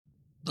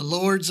The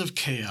Lords of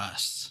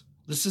Chaos.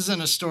 This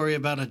isn't a story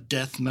about a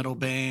death metal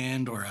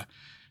band or a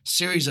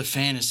series of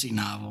fantasy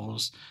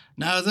novels.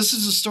 No, this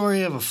is a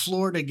story of a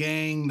Florida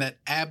gang that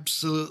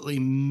absolutely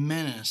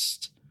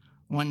menaced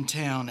one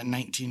town in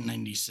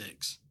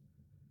 1996.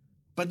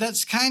 But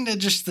that's kind of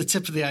just the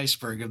tip of the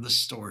iceberg of the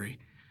story.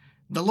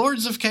 The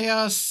Lords of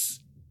Chaos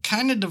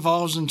kind of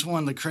devolves into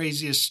one of the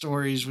craziest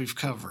stories we've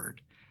covered.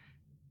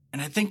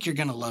 And I think you're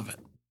going to love it.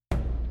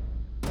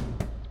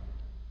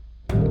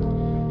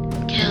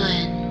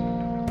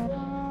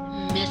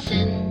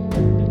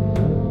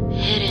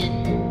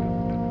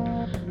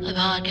 A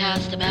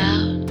podcast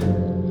about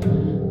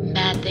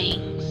bad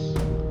things.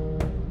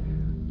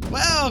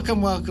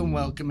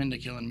 Welcome into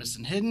Killing,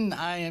 Missing, Hidden.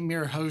 I am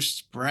your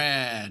host,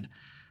 Brad.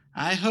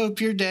 I hope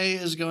your day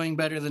is going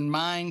better than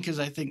mine, because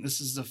I think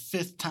this is the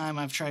 5th time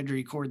I've tried to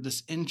record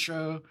this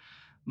intro.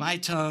 My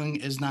tongue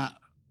is not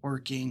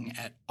working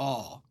at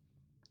all.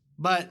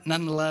 But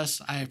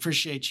nonetheless, I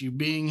appreciate you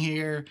being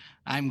here.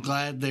 I'm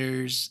glad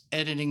there's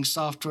editing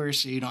software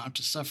so you don't have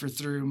to suffer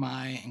through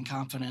my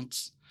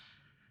incompetence.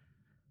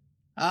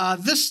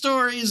 This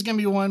story is going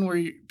to be one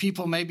where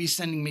people may be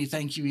sending me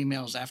thank you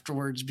emails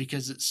afterwards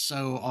because it's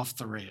so off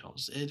the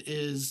rails. It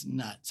is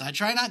nuts. I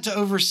try not to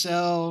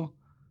oversell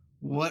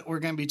what we're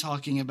going to be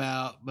talking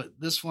about, but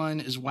this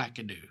one is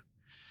wackadoo.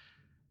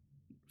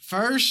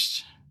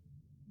 First,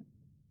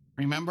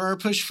 remember our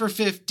push for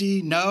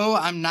 50. No,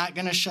 I'm not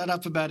going to shut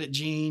up about it,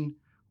 Gene.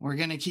 We're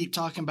going to keep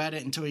talking about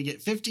it until we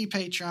get 50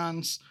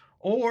 patrons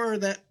or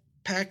that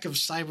pack of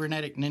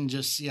cybernetic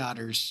ninja sea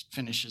otters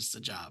finishes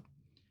the job.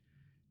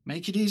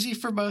 Make it easy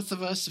for both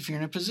of us. If you're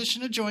in a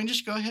position to join,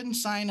 just go ahead and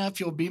sign up.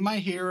 You'll be my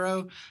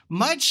hero.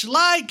 Much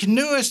like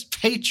newest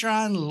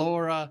patron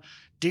Laura.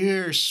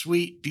 Dear,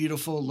 sweet,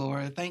 beautiful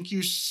Laura. Thank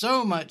you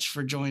so much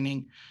for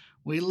joining.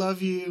 We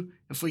love you.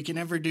 If we can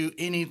ever do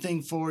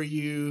anything for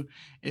you,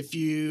 if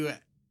you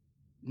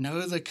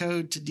know the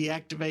code to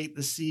deactivate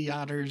the sea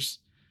otters,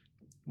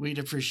 we'd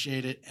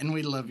appreciate it. And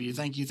we love you.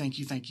 Thank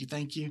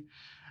you.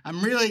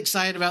 I'm really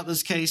excited about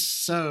this case,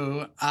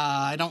 so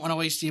I don't want to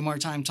waste any more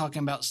time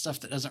talking about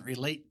stuff that doesn't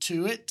relate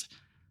to it.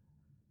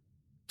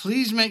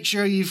 Please make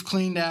sure you've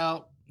cleaned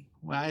out.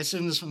 Well, I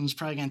assume this one's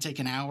probably going to take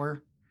an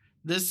hour.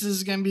 This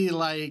is going to be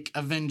like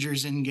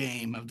Avengers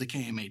Endgame of the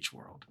KMH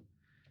world.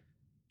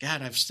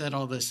 God, I've said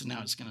all this and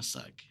now it's going to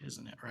suck,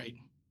 isn't it, right?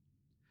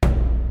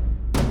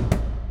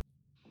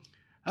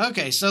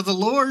 Okay, so the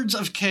Lords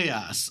of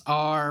Chaos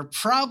are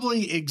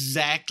probably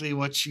exactly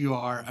what you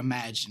are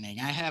imagining.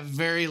 I have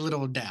very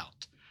little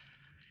doubt.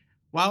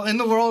 While in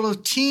the world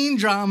of teen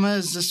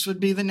dramas, this would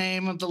be the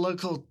name of the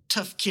local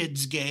tough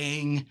kids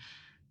gang,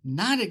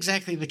 not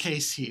exactly the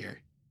case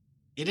here.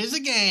 It is a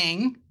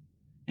gang,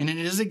 and it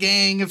is a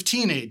gang of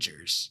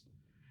teenagers.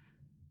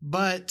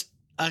 But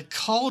a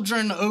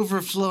cauldron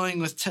overflowing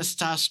with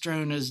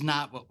testosterone is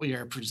not what we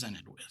are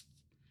presented with.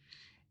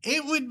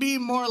 It would be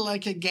more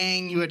like a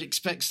gang you would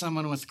expect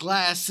someone with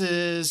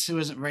glasses, who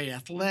isn't very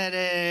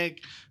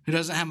athletic, who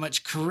doesn't have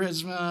much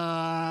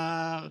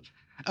charisma.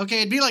 Okay,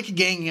 it'd be like a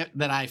gang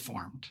that I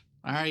formed.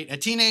 All right, a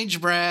teenage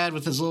Brad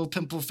with his little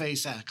pimple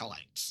face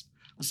acolytes.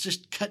 Let's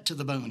just cut to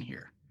the bone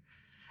here.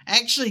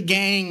 Actually,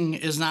 gang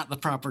is not the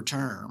proper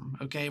term,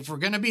 okay? If we're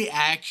going to be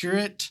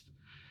accurate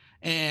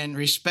and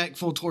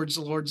respectful towards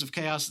the Lords of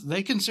Chaos,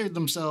 they consider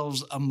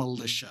themselves a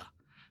militia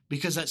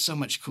because that's so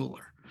much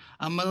cooler.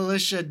 A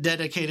militia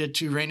dedicated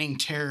to raining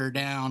terror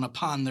down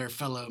upon their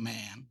fellow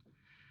man.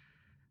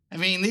 I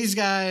mean, these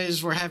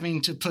guys were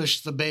having to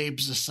push the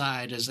babes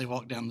aside as they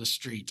walked down the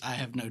street, I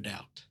have no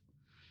doubt.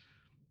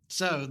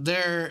 So,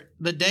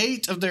 the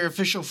date of their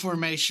official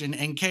formation,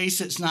 in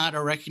case it's not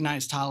a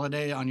recognized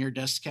holiday on your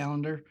desk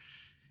calendar,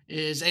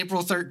 is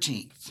April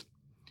 13th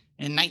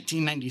in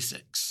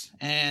 1996.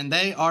 And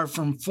they are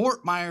from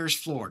Fort Myers,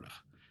 Florida.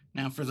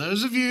 Now, for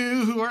those of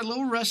you who are a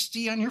little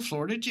rusty on your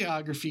Florida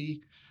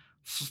geography,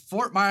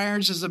 Fort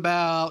Myers is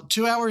about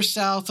 2 hours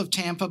south of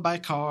Tampa by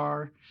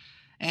car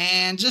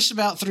and just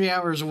about 3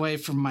 hours away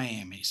from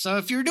Miami. So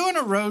if you're doing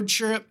a road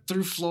trip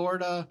through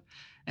Florida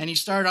and you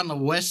start on the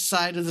west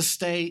side of the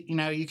state,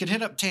 you could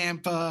hit up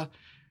Tampa,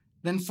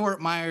 then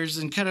Fort Myers,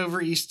 and cut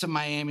over east to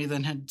Miami,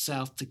 then head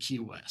south to Key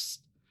West.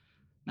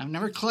 Now, I've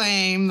never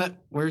claimed that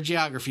we're a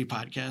geography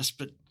podcast,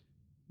 but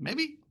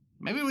maybe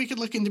we could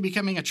look into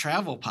becoming a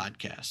travel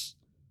podcast.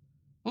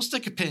 We'll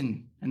stick a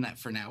pin in that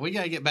for now. We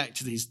got to get back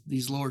to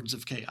these Lords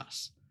of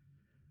Chaos.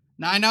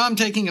 Now, I know I'm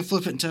taking a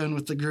flippant tone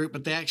with the group,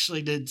 but they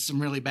actually did some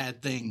really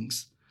bad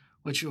things,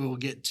 which we will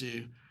get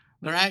to.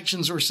 Their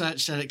actions were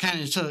such that it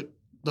kind of took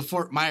the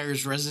Fort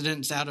Myers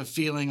residents out of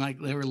feeling like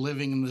they were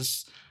living in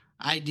this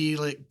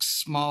idyllic,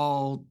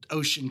 small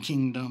ocean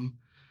kingdom.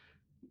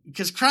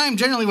 Because crime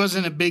generally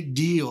wasn't a big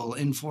deal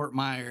in Fort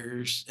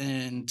Myers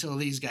until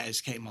these guys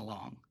came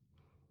along.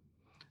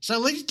 So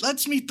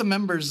let's meet the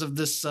members of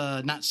this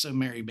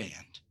not-so-merry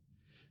band.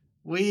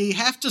 We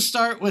have to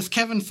start with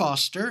Kevin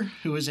Foster,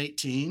 who was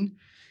 18,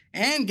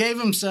 and gave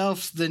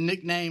himself the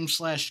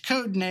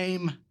nickname/code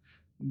name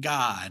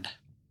God.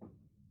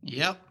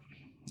 Yep,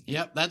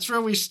 that's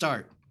where we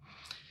start.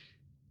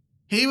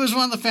 He was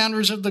one of the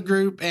founders of the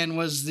group and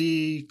was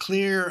the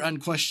clear,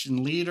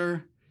 unquestioned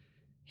leader.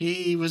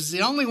 He was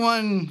the only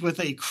one with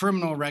a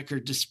criminal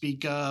record to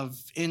speak of,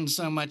 in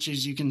so much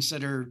as you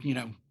consider,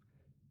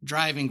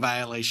 driving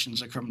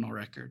violations a criminal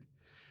record.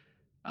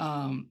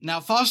 Now,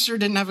 Foster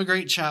didn't have a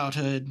great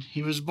childhood.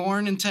 He was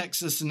born in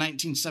Texas in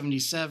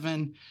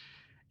 1977.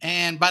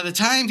 And by the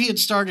time he had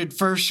started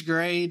first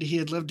grade, he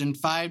had lived in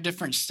 5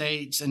 different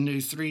states and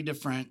knew 3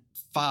 different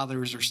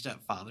fathers or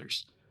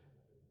stepfathers.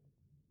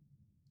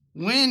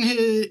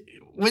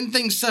 When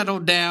things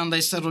settled down,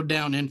 they settled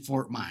down in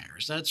Fort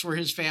Myers. That's where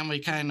his family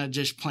kind of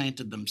just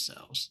planted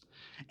themselves.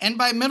 And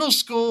by middle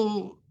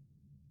school,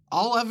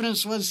 all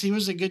evidence was he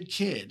was a good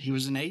kid. He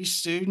was an A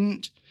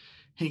student.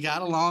 He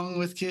got along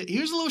with kids. He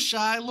was a little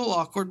shy, a little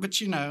awkward, but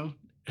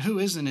who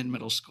isn't in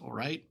middle school,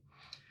 right?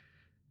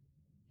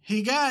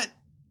 He got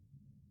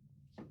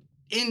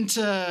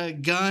into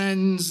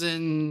guns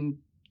and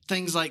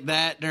things like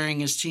that during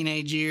his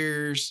teenage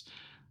years.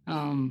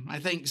 I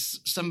think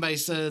somebody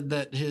said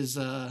that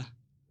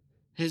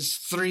his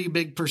 3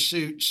 big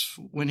pursuits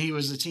when he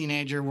was a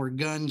teenager were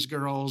guns,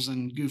 girls,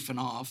 and goofing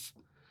off.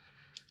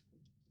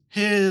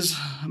 His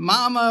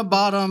mama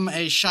bought him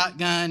a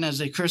shotgun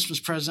as a Christmas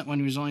present when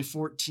he was only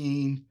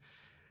 14.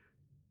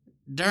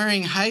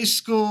 During high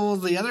school,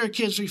 the other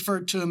kids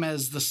referred to him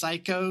as the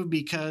psycho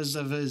because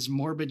of his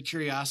morbid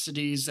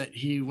curiosities that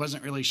he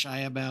wasn't really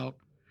shy about.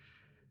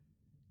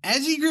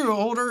 As he grew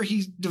older,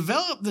 he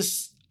developed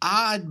this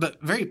odd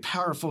but very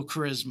powerful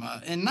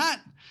charisma, and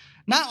not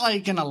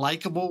like in a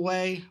likable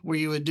way where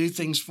you would do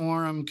things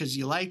for him because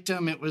you liked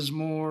him. It was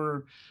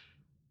more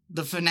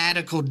the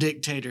fanatical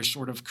dictator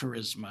sort of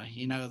charisma,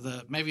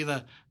 maybe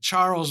the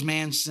Charles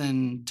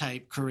Manson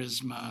type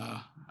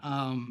charisma.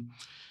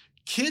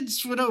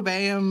 Kids would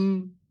obey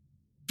him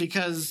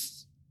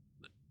because,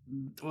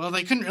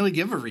 they couldn't really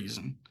give a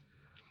reason.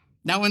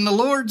 Now, when the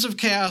Lords of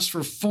Chaos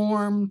were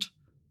formed,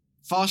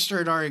 Foster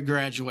had already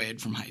graduated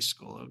from high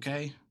school,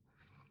 okay?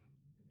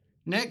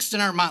 Next in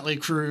our motley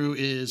crew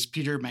is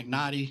Peter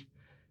Magnotti.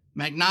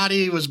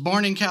 Magnotti was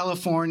born in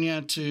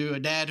California to a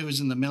dad who was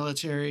in the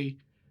military.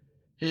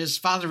 His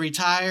father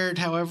retired,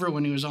 however,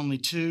 when he was only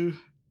 2.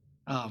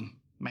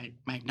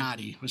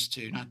 Magnotti was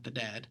 2, not the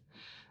dad.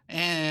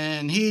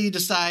 And he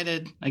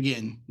decided,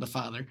 again, the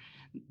father,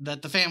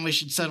 that the family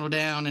should settle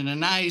down in a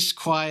nice,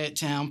 quiet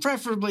town,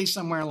 preferably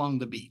somewhere along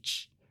the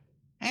beach.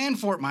 And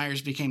Fort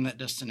Myers became that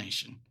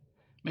destination.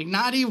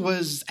 Magnotti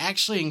was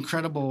actually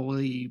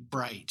incredibly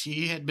bright.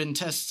 He had been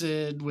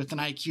tested with an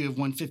IQ of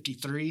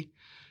 153.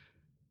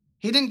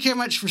 He didn't care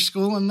much for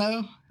schooling,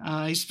 though.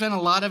 He spent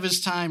a lot of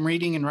his time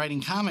reading and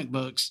writing comic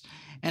books,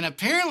 and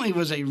apparently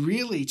was a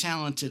really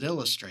talented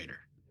illustrator.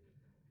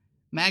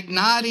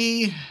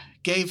 Magnotti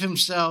gave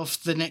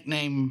himself the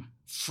nickname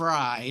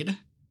Fried,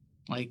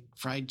 like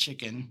fried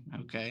chicken,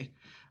 okay,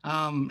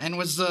 and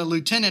was the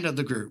lieutenant of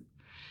the group.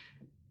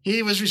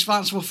 He was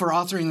responsible for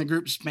authoring the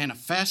group's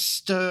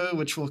manifesto,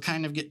 which we'll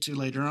kind of get to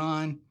later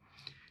on.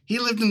 He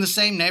lived in the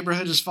same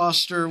neighborhood as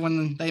Foster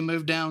when they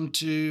moved down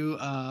to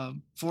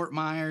Fort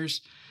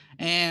Myers,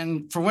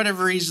 and for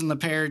whatever reason, the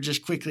pair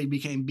just quickly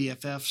became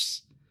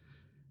BFFs.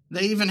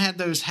 They even had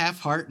those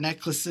half-heart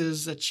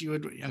necklaces that you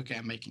would... Okay,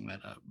 I'm making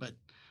that up, but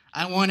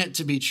I want it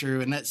to be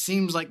true, and that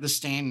seems like the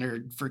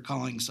standard for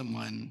calling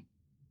someone,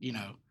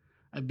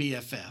 a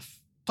BFF.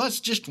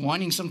 Plus, just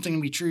wanting something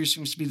to be true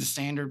seems to be the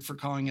standard for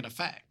calling it a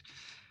fact.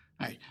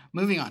 All right,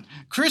 moving on.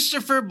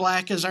 Christopher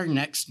Black is our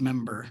next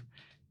member.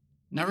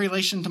 No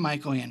relation to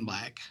Michael Ian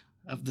Black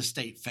of the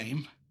State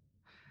fame.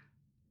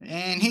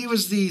 And he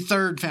was the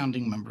 3rd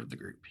founding member of the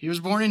group. He was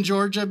born in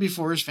Georgia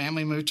before his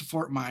family moved to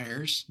Fort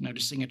Myers.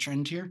 Noticing a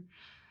trend here.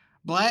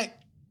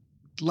 Black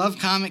loved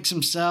comics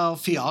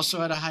himself. He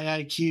also had a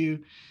high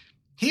IQ.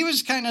 He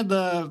was kind of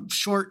the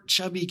short,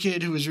 chubby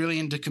kid who was really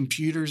into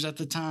computers at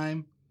the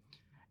time.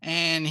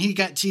 And he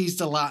got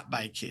teased a lot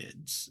by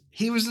kids.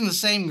 He was in the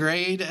same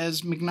grade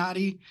as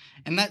Magnotti,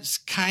 and that's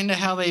kind of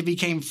how they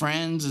became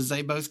friends, as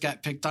they both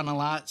got picked on a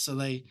lot, so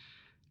they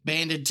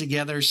banded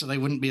together so they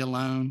wouldn't be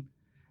alone.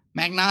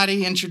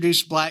 Magnotti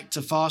introduced Black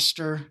to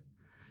Foster,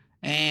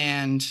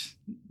 and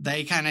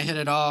they kind of hit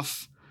it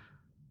off.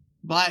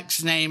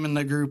 Black's name in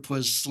the group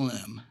was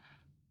Slim.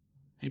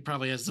 He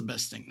probably has the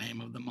best nickname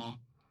of them all.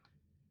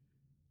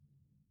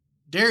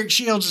 Derek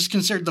Shields is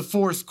considered the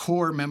 4th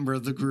core member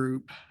of the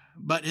group,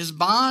 but his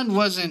bond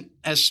wasn't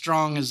as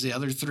strong as the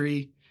other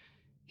 3.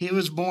 He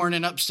was born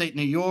in upstate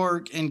New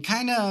York and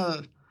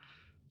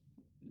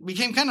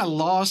became kind of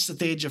lost at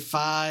the age of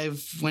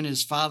 5 when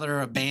his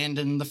father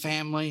abandoned the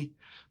family.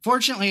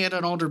 Fortunately, he had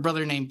an older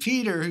brother named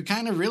Peter who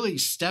kind of really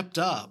stepped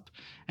up.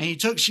 And he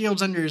took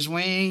Shields under his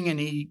wing, and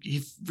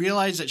he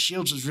realized that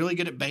Shields was really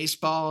good at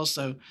baseball,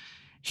 so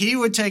he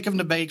would take him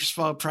to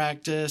baseball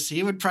practice.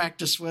 He would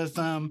practice with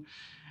him,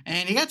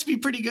 and he got to be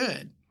pretty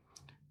good.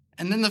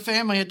 And then the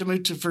family had to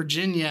move to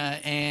Virginia,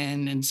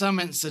 and in some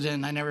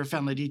incident I never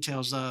found the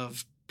details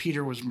of,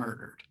 Peter was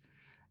murdered.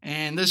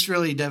 And this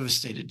really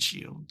devastated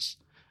Shields.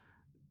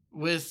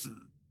 With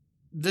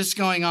this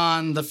going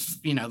on,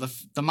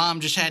 the mom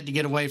just had to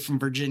get away from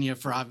Virginia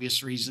for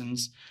obvious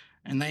reasons,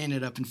 and they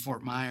ended up in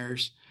Fort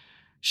Myers.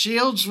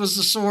 Shields was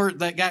the sort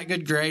that got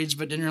good grades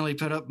but didn't really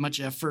put up much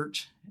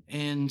effort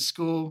in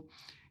school.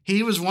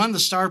 He was one of the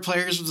star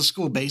players of the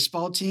school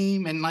baseball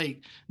team,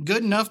 and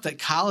good enough that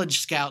college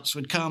scouts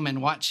would come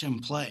and watch him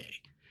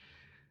play.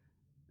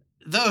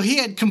 Though he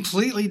had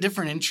completely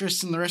different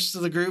interests than the rest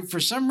of the group, for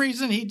some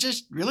reason he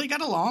just really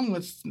got along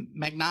with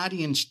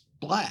Magnotti and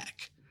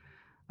Black.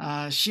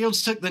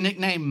 Shields took the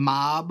nickname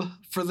Mob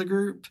for the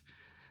group.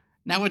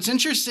 Now, what's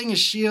interesting is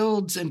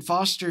Shields and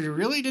Foster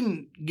really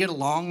didn't get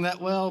along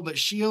that well, but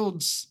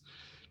Shields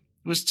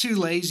was too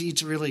lazy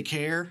to really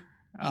care,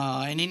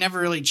 and he never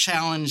really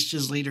challenged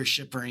his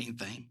leadership or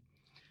anything.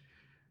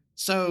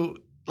 So,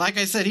 like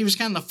I said, he was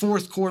kind of the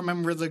fourth core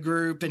member of the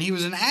group, and he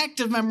was an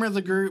active member of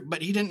the group,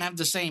 but he didn't have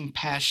the same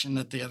passion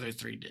that the other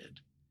three did.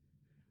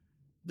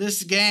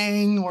 This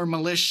gang, or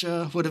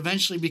militia, would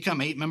eventually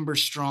become 8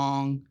 members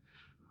strong.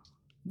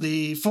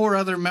 The 4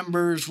 other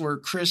members were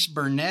Chris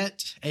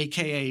Burnett,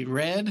 a.k.a.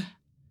 Red,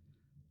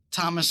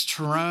 Thomas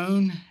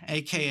Tyrone,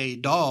 a.k.a.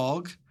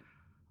 Dog,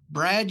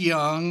 Brad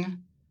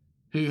Young,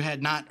 who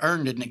had not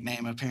earned a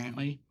nickname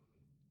apparently,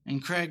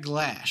 and Craig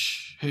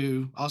Lash,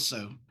 who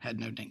also had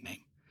no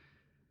nickname.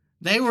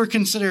 They were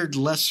considered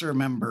lesser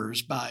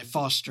members by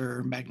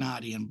Foster,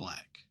 Magnotti, and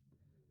Black.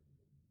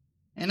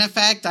 And a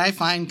fact I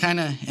find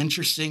kind of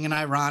interesting and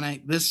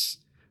ironic, this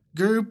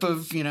group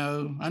of,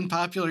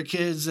 unpopular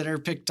kids that are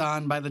picked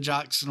on by the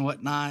jocks and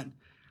whatnot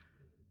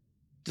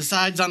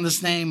decides on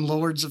this name,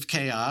 Lords of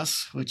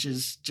Chaos, which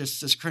is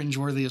just as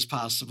cringeworthy as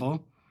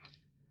possible.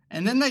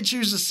 And then they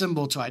choose a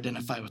symbol to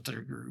identify with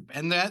their group.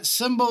 And that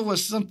symbol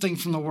was something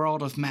from the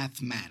world of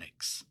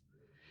mathematics.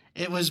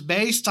 It was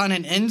based on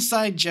an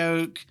inside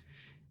joke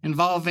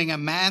involving a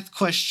math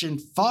question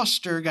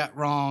Foster got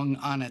wrong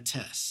on a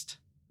test.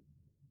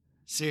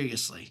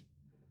 Seriously.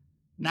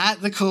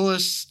 Not the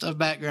coolest of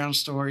background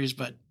stories,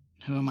 but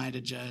who am I to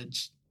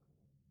judge?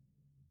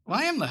 Well,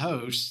 I am the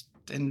host,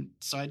 and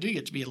so I do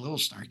get to be a little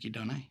snarky,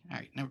 don't I? All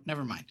right,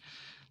 never mind.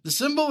 The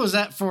symbol was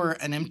that for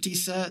an empty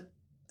set.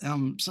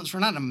 Since we're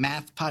not a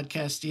math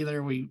podcast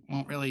either, we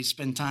won't really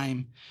spend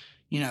time,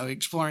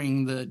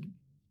 exploring the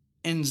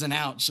ins and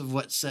outs of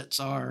what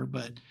sets are.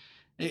 But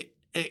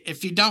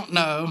if you don't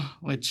know,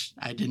 which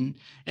I didn't,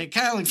 it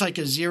kind of looks like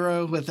a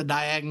 0 with a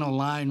diagonal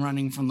line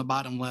running from the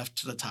bottom left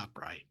to the top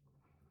right.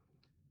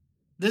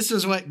 This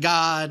is what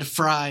God,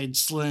 Fried,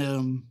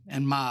 Slim,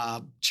 and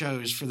Mob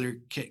chose for their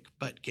kick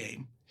butt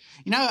game.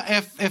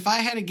 If I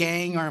had a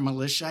gang or a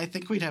militia, I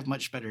think we'd have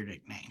much better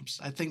nicknames.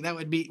 I think that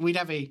would be, we'd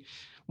have a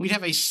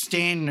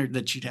standard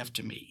that you'd have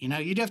to meet.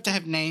 You'd have to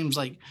have names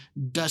like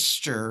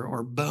Duster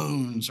or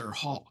Bones or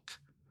Hulk.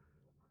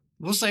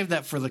 We'll save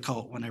that for the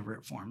cult whenever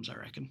it forms, I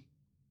reckon.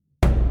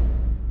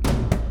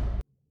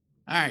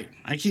 All right,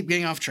 I keep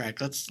getting off track.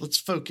 Let's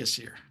focus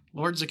here.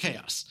 Lords of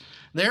Chaos.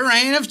 Their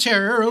reign of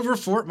terror over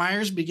Fort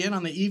Myers began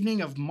on the evening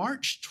of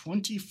March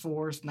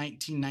 24th,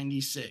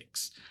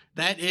 1996.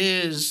 That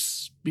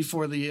is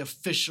before the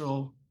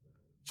official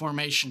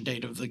formation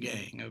date of the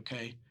gang,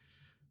 okay?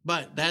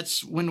 But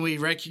that's when we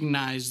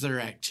recognize their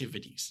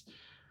activities.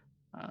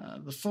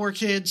 The 4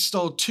 kids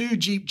stole 2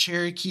 Jeep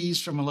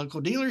Cherokees from a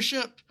local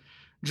dealership,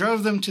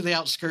 drove them to the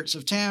outskirts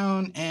of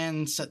town,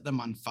 and set them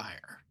on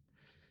fire.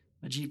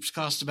 The Jeeps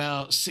cost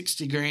about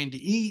 $60,000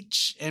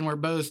 each and were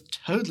both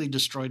totally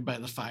destroyed by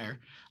the fire.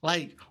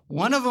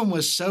 One of them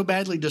was so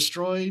badly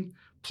destroyed,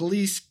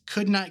 police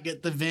could not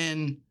get the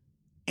VIN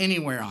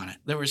anywhere on it.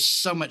 There was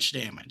so much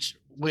damage,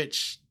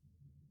 which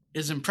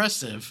is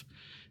impressive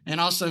and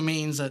also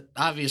means that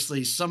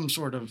obviously some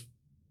sort of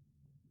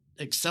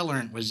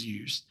accelerant was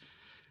used.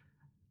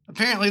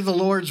 Apparently, the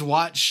Lords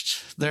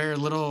watched their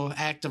little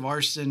act of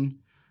arson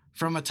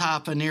from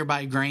atop a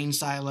nearby grain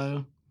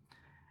silo,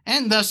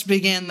 and thus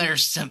began their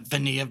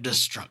symphony of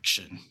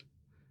destruction.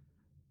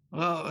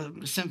 Well,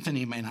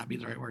 symphony may not be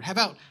the right word. How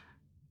about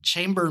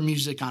chamber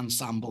music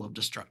ensemble of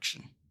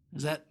destruction?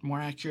 Is that more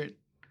accurate?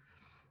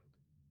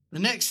 The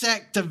next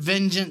act of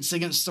vengeance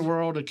against the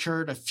world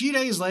occurred a few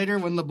days later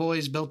when the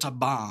boys built a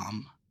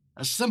bomb.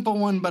 A simple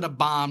one, but a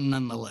bomb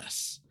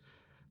nonetheless.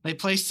 They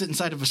placed it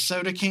inside of a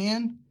soda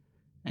can,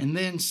 and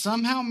then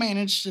somehow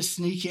managed to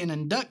sneak in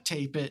and duct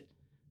tape it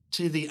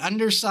to the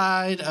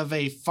underside of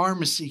a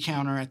pharmacy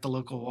counter at the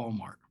local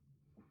Walmart.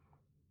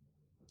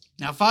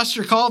 Now,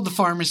 Foster called the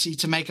pharmacy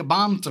to make a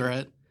bomb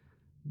threat,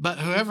 but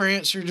whoever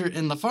answered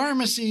in the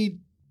pharmacy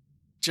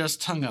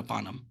just hung up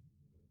on him.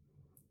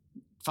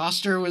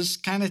 Foster was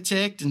kind of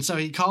ticked, and so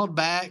he called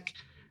back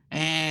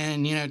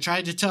and,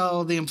 tried to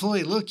tell the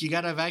employee, look, you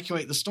got to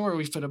evacuate the store.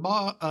 We've put a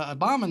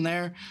bomb in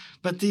there.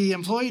 But the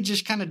employee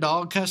just kind of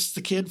dog cussed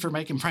the kid for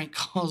making prank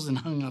calls and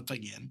hung up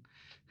again.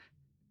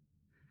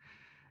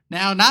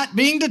 Now, not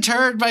being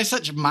deterred by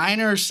such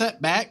minor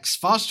setbacks,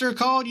 Foster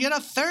called yet a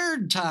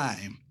third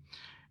time.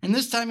 And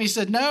this time he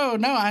said, no,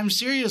 I'm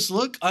serious.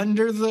 Look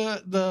under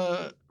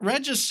the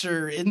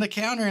register in the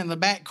counter in the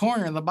back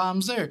corner, and the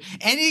bomb's there.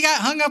 And he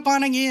got hung up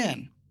on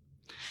again.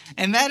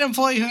 And that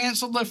employee who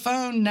answered the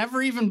phone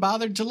never even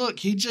bothered to look.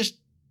 He just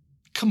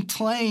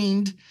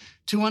complained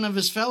to one of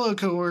his fellow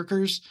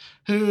coworkers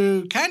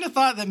who kind of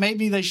thought that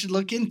maybe they should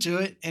look into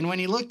it. And when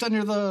he looked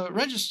under the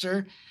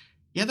register,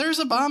 yeah, there's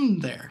a bomb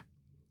there.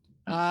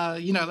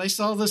 They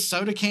saw this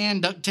soda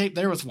can duct tape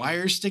there with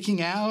wires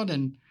sticking out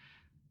and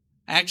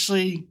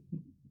actually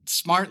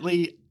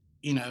smartly,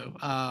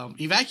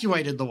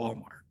 evacuated the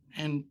Walmart.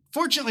 And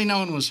fortunately, no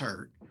one was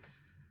hurt.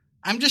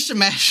 I'm just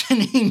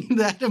imagining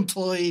that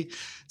employee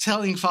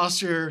telling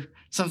Foster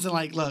something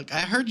like, look, I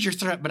heard your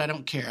threat, but I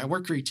don't care. I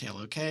work retail,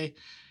 okay?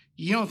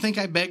 You don't think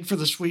I beg for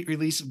the sweet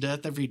release of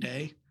death every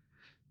day?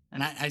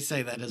 And I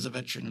say that as a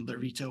veteran of the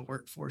retail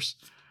workforce.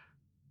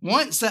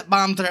 Once that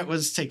bomb threat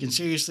was taken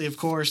seriously, of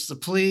course, the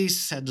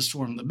police had to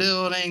swarm the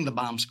building. The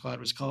bomb squad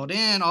was called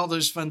in. All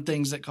those fun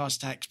things that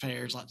cost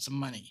taxpayers lots of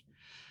money.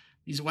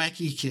 These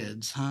wacky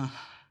kids, huh?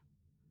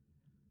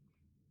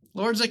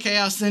 Lords of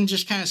Chaos then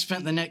just kind of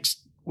spent the next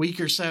week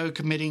or so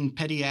committing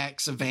petty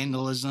acts of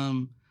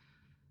vandalism.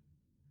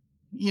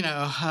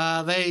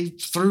 They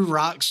threw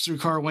rocks through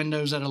car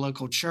windows at a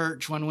local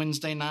church one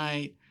Wednesday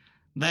night.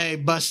 They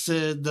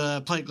busted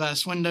the plate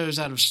glass windows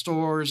out of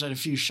stores at a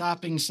few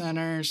shopping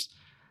centers.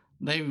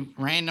 They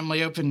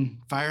randomly opened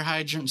fire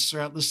hydrants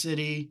throughout the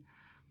city.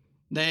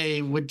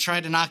 They would try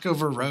to knock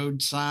over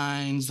road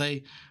signs.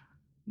 They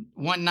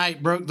one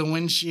night broke the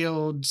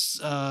windshields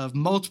of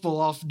multiple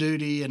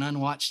off-duty and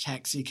unwatched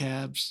taxi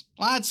cabs.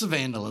 Lots of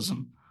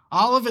vandalism.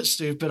 All of it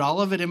stupid,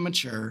 all of it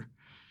immature.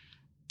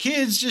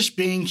 Kids just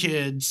being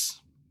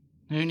kids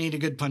who need a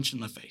good punch in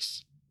the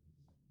face.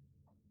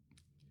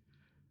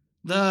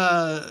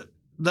 The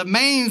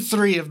main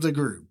three of the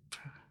group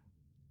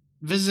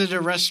visited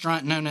a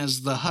restaurant known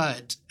as The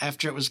Hut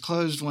after it was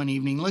closed one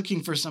evening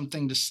looking for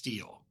something to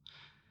steal.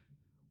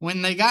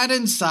 When they got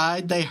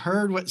inside, they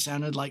heard what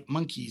sounded like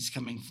monkeys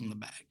coming from the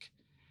back.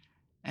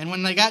 And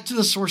when they got to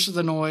the source of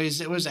the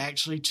noise, it was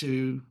actually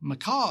two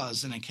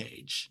macaws in a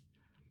cage.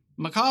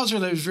 Macaws are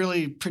those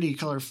really pretty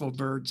colorful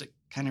birds that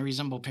kind of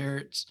resemble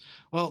parrots.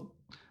 Well,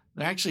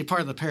 they're actually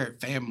part of the parrot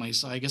family,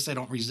 so I guess they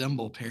don't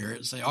resemble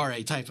parrots. They are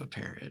a type of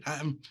parrot.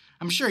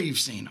 I'm sure you've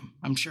seen them.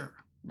 I'm sure.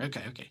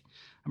 Okay.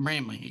 I'm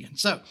rambling again.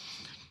 So,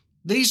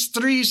 these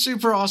three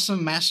super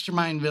awesome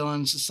mastermind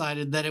villains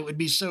decided that it would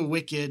be so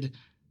wicked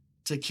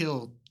to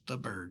kill the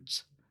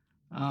birds.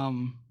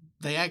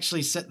 They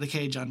actually set the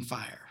cage on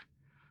fire.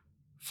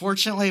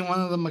 Fortunately, one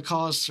of the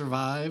macaws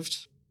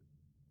survived.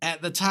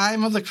 At the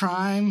time of the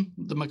crime,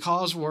 the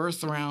macaws were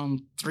worth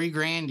around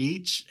 $3,000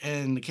 each,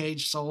 and the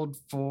cage sold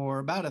for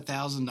about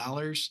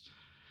 $1,000.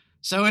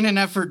 So in an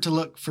effort to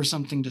look for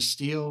something to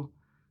steal,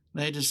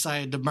 they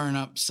decided to burn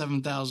up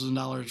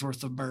 $7,000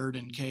 worth of bird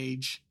and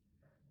cage.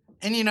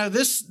 And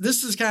this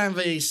is kind of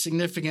a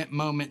significant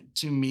moment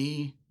to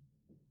me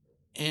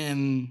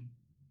in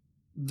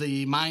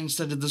the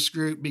mindset of this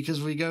group,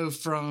 because we go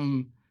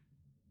from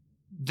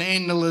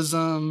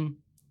vandalism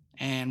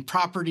and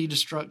property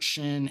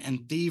destruction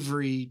and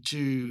thievery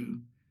to,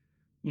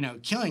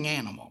 killing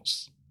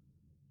animals.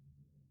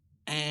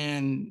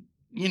 And,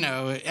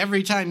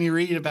 every time you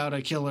read about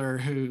a killer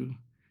who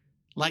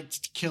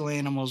liked to kill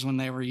animals when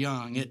they were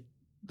young,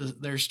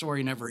 their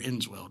story never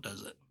ends well,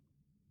 does it?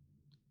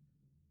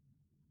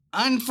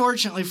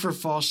 Unfortunately for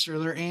Foster,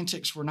 their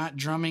antics were not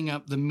drumming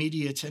up the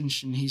media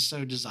attention he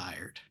so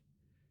desired.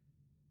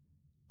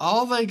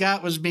 All they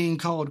got was being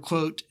called,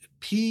 quote,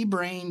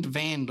 pea-brained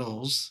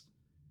vandals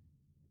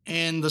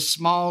in the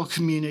small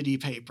community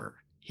paper.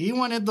 He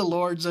wanted the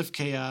Lords of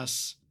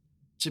Chaos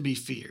to be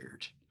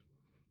feared.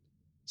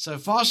 So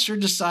Foster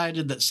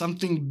decided that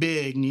something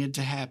big needed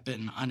to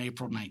happen on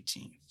April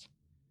 19th.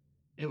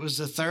 It was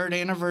the 3rd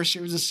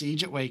anniversary of the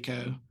siege at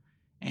Waco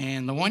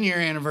and the 1-year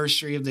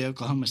anniversary of the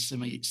Oklahoma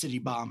City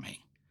bombing.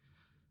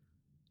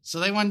 So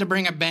they wanted to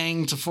bring a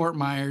bang to Fort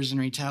Myers in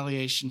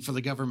retaliation for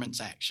the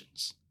government's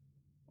actions.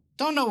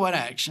 Don't know what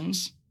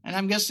actions, and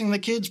I'm guessing the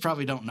kids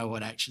probably don't know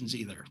what actions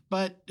either,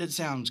 but it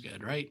sounds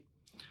good, right?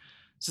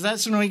 So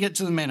that's when we get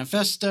to the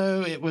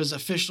manifesto. It was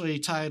officially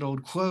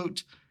titled,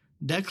 quote,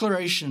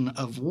 Declaration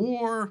of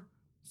War,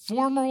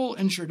 Formal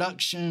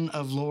Introduction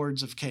of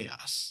Lords of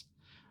Chaos,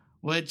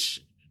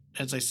 which,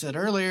 as I said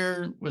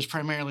earlier, was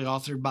primarily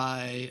authored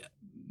by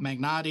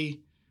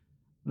Magnotti.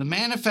 The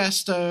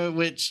manifesto,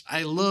 which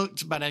I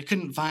looked, but I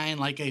couldn't find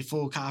a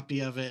full copy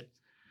of it,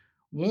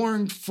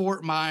 warned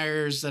Fort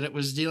Myers that it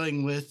was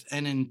dealing with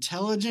an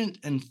intelligent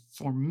and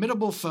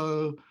formidable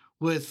foe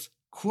with,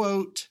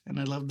 quote, and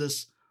I love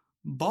this,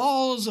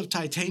 balls of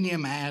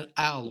titanium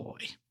alloy,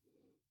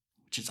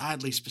 which is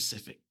oddly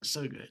specific.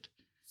 So good.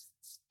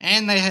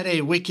 And they had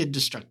a wicked,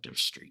 destructive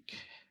streak.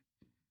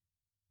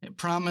 It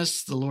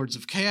promised the Lords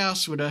of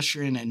Chaos would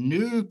usher in a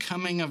new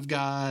coming of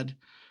God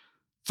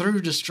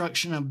through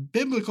destruction of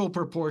biblical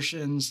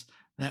proportions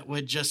that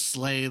would just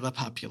slay the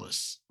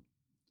populace.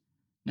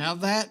 Now,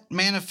 that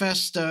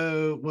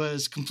manifesto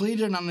was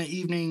completed on the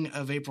evening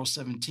of April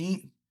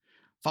 17th.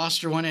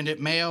 Foster wanted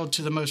it mailed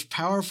to the most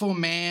powerful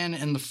man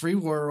in the free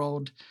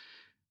world,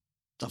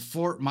 the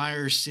Fort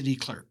Myers city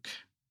clerk.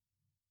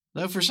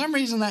 Though for some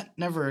reason that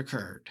never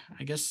occurred.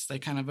 I guess they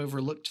kind of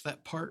overlooked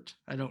that part.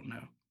 I don't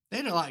know. They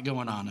had a lot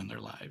going on in their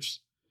lives.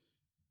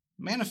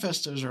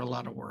 Manifestos are a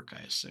lot of work,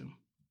 I assume.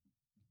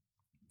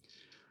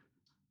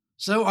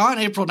 So on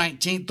April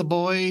 19th, the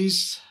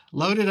boys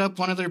loaded up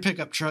one of their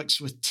pickup trucks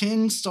with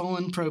 10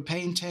 stolen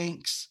propane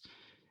tanks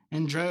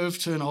and drove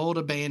to an old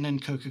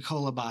abandoned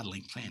Coca-Cola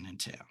bottling plant in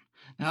town.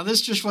 Now,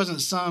 this just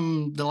wasn't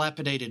some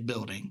dilapidated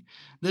building.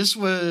 This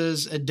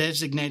was a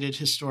designated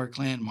historic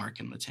landmark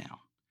in the town.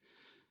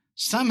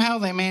 Somehow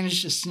they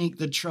managed to sneak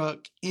the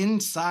truck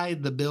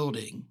inside the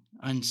building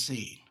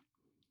unseen.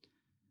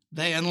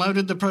 They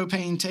unloaded the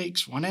propane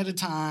tanks one at a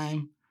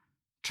time,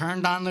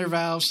 turned on their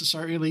valves to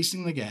start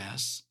releasing the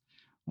gas.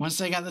 Once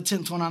they got the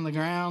 10th one on the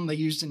ground, they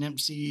used an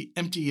empty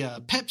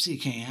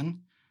Pepsi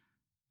can.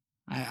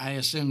 I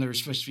assume there was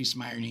supposed to be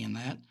some irony in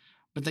that.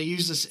 But they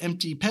used this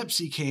empty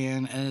Pepsi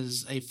can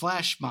as a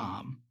flash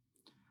bomb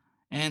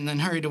and then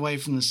hurried away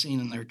from the scene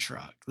in their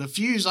truck. The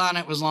fuse on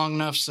it was long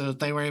enough so that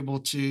they were able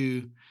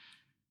to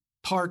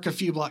park a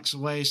few blocks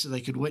away so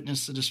they could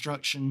witness the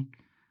destruction,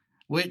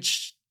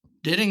 which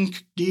did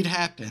indeed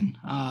happen.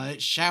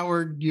 It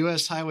showered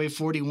U.S. Highway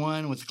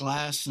 41 with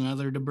glass and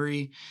other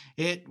debris.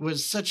 It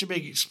was such a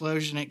big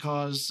explosion, it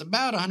caused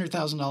about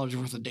 $100,000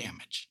 worth of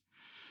damage.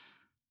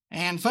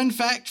 And fun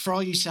fact for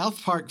all you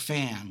South Park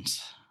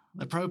fans,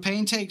 the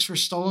propane tanks were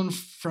stolen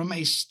from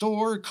a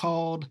store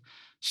called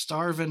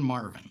Starvin'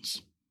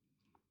 Marvin's.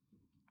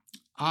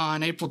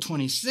 On April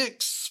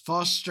 26,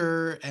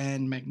 Foster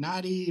and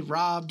Magnotti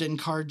robbed and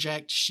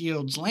carjacked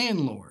Shields'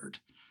 landlord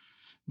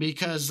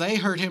because they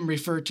heard him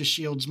refer to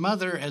Shields'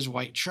 mother as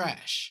white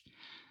trash.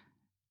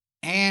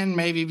 And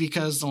maybe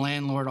because the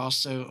landlord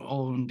also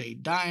owned a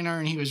diner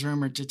and he was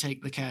rumored to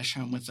take the cash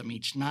home with him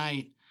each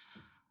night,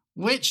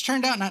 which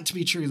turned out not to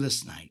be true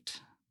this night.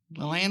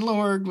 The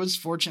landlord was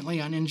fortunately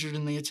uninjured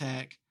in the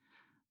attack,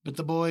 but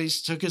the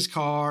boys took his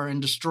car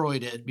and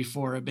destroyed it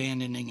before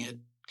abandoning it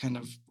kind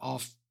of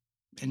off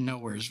in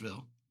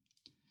Nowheresville.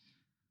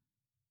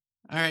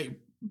 All right,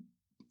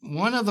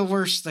 one of the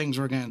worst things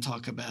we're going to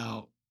talk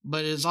about,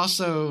 but is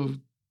also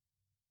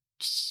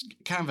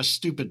kind of a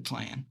stupid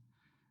plan.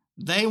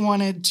 They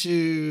wanted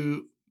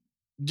to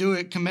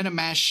commit a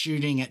mass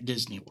shooting at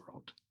Disney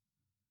World.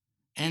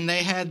 And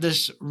they had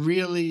this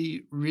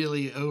really,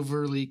 really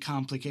overly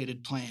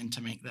complicated plan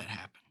to make that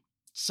happen.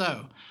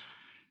 So,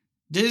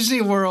 Disney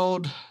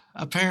World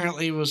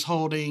apparently was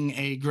holding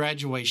a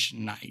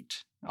graduation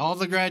night. All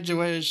the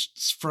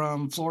graduates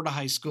from Florida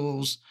high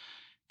schools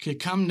could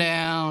come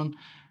down.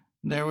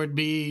 There would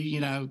be,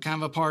 kind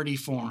of a party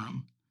for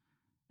them.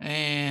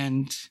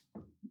 And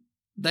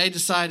they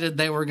decided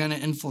they were going to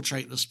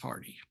infiltrate this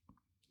party.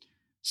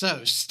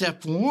 So,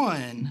 step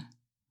one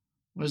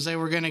was they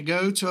were going to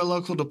go to a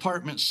local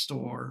department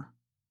store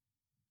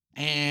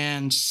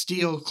and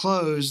steal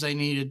clothes they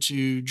needed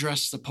to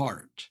dress the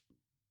part.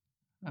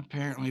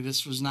 Apparently,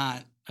 this was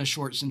not a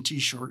shorts and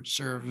t-shirts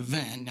sort of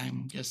event.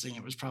 I'm guessing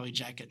it was probably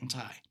jacket and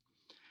tie.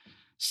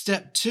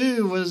 Step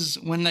two was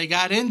when they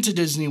got into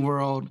Disney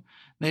World,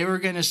 they were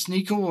going to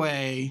sneak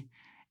away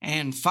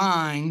and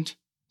find,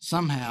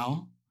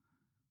 somehow,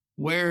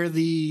 where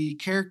the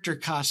character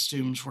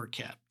costumes were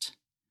kept.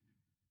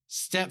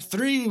 Step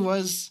three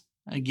was,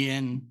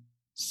 again,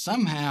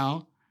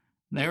 somehow,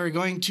 they were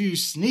going to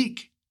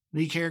sneak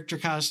the character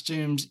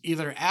costumes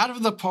either out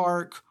of the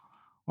park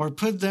or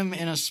put them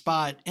in a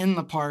spot in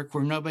the park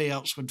where nobody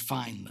else would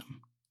find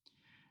them.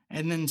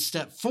 And then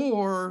step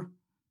four,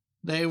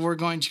 they were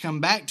going to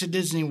come back to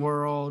Disney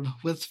World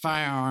with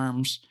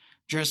firearms,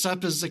 dress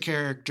up as the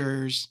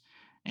characters,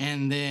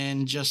 and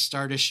then just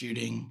start a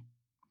shooting.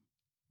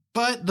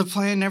 But the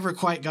plan never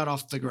quite got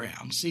off the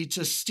ground. See,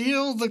 to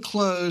steal the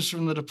clothes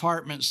from the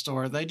department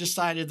store, they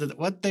decided that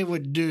what they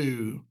would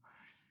do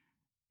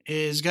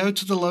is go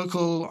to the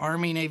local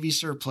Army-Navy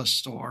surplus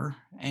store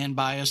and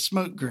buy a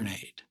smoke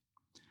grenade.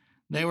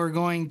 They were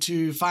going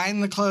to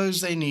find the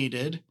clothes they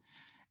needed,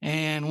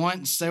 and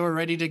once they were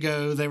ready to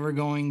go, they were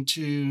going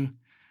to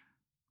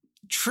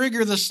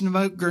trigger the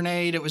smoke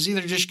grenade. It was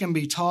either just going to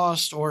be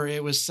tossed or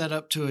it was set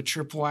up to a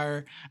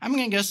tripwire. I'm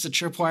going to guess the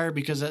tripwire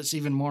because that's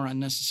even more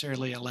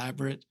unnecessarily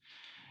elaborate.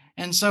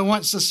 And so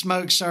once the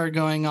smoke started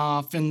going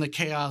off and the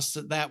chaos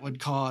that would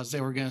cause, they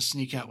were going to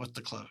sneak out with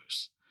the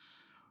clothes.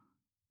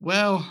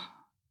 Well,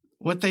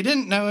 what they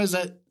didn't know is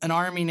that an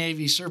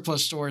Army-Navy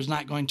surplus store is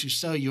not going to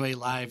sell you a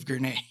live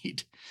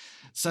grenade.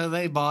 So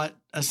they bought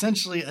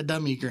essentially a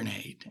dummy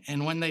grenade.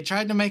 And when they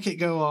tried to make it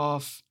go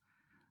off,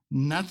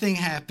 nothing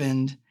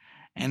happened,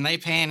 and they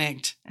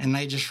panicked, and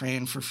they just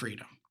ran for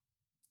freedom.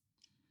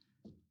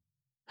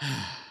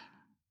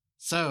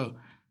 So,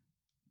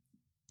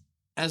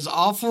 as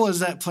awful as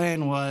that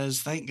plan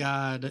was, thank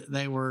God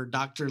they were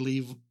Dr.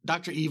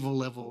 Evil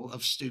level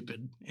of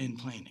stupid in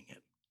planning it.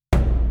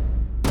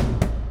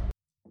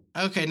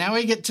 Okay, now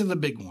we get to the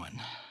big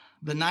one.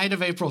 The night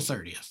of April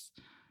 30th.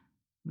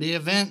 The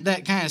event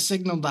that kind of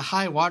signaled the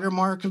high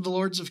watermark of the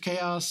Lords of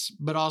Chaos,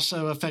 but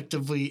also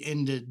effectively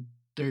ended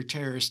their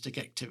terroristic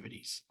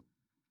activities.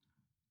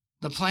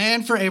 The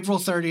plan for April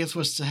 30th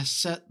was to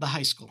set the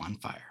high school on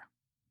fire.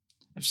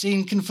 I've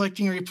seen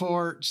conflicting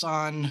reports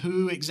on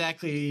who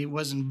exactly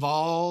was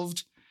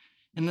involved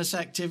in this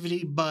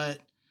activity, but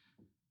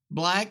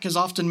Black is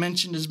often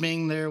mentioned as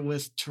being there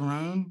with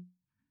Tyrone,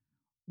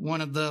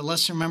 one of the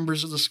lesser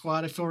members of the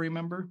squad, if you'll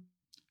remember.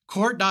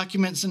 Court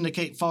documents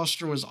indicate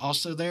Foster was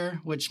also there,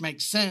 which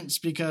makes sense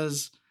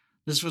because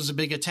this was a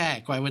big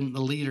attack. Why wouldn't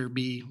the leader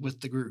be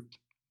with the group?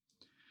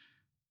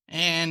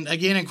 And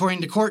again,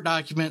 according to court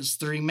documents,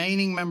 the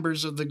remaining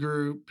members of the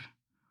group,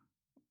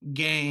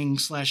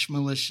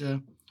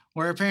 gang/militia,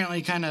 were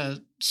apparently kind of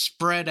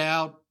spread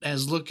out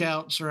as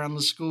lookouts around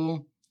the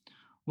school,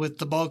 with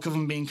the bulk of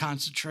them being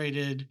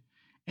concentrated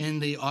in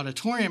the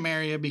auditorium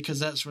area because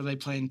that's where they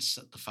planned to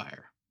set the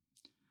fire.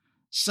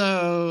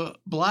 So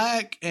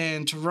Black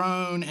and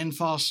Tyrone and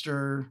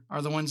Foster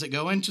are the ones that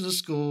go into the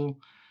school,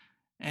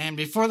 and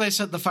before they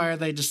set the fire,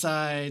 they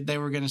decide they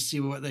were going to see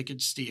what they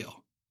could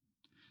steal.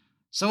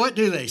 So what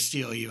do they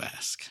steal, you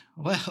ask?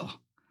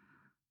 Well,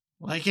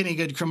 like any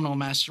good criminal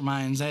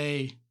masterminds,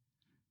 they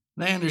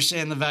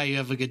understand the value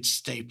of a good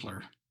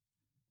stapler.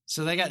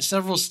 So they got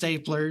several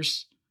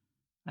staplers.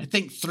 I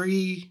think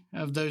 3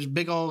 of those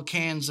big old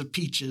cans of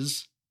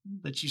peaches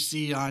that you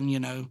see on,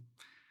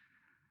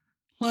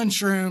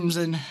 lunchrooms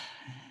and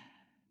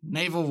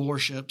naval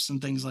warships and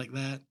things like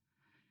that,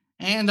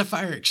 and a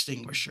fire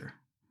extinguisher.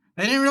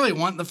 They didn't really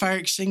want the fire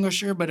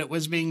extinguisher, but it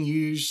was being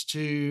used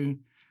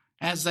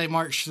as they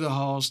marched through the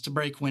halls, to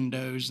break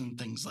windows and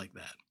things like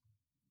that.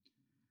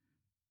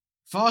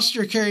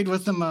 Foster carried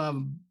with him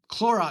a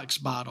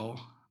Clorox bottle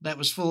that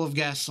was full of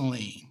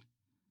gasoline,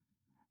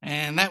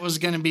 and that was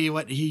going to be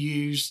what he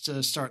used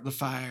to start the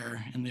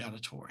fire in the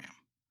auditorium.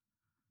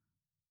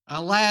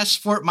 Alas,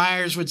 Fort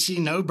Myers would see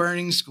no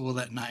burning school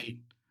that night.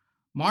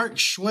 Mark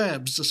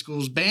Schwebs, the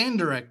school's band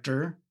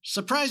director,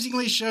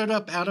 surprisingly showed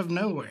up out of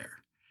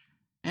nowhere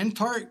and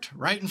parked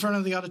right in front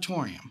of the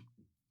auditorium.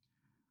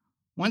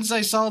 Once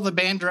they saw the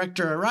band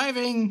director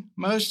arriving,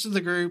 most of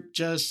the group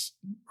just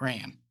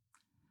ran.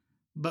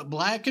 But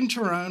Black and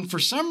Tyrone, for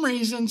some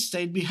reason,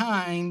 stayed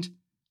behind,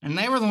 and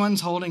they were the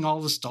ones holding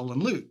all the stolen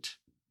loot.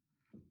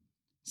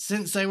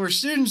 Since they were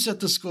students at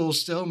the school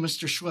still,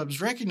 Mr. Schwebs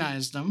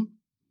recognized them,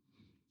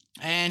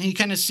 and he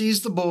kind of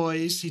seized the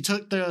boys. He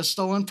took the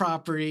stolen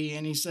property,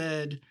 and he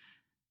said,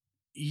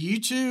 "You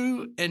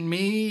two and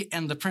me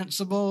and the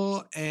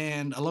principal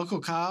and a local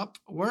cop,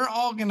 we're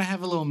all going to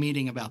have a little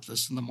meeting about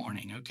this in the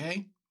morning,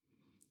 okay?"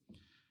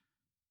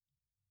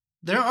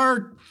 There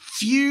are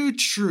few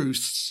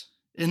truths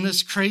in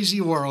this crazy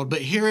world,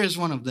 but here is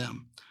one of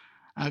them.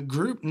 A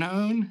group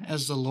known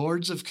as the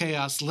Lords of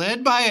Chaos,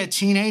 led by a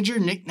teenager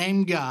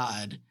nicknamed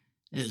God,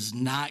 is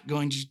not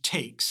going to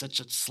take such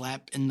a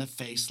slap in the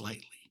face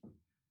lightly.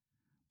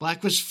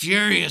 Black was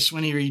furious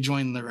when he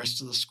rejoined the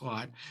rest of the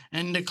squad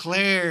and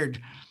declared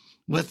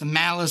with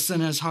malice in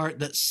his heart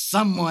that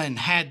someone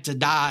had to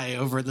die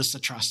over this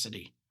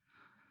atrocity.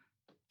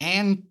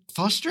 And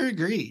Foster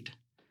agreed.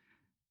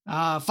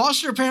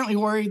 Foster apparently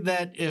worried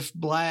that if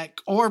Black,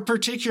 or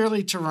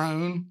particularly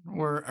Tyrone,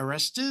 were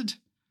arrested,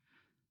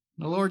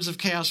 the Lords of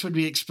Chaos would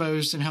be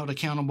exposed and held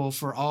accountable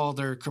for all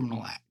their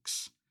criminal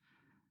acts.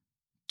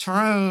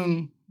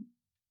 Tyrone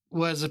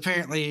was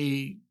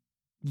apparently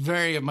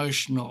very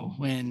emotional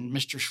when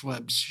Mr.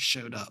 Schwebs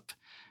showed up.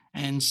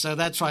 And so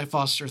that's why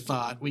Foster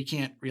thought, we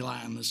can't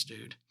rely on this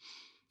dude.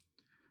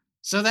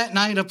 So that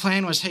night, a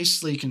plan was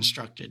hastily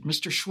constructed.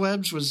 Mr.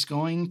 Schwebs was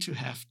going to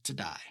have to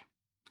die.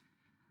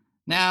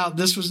 Now,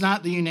 this was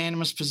not the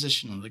unanimous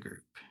position of the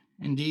group.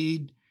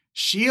 Indeed,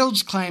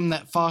 Shields claimed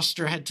that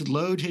Foster had to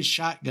load his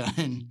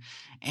shotgun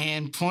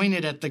and point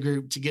it at the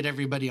group to get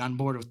everybody on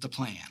board with the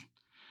plan.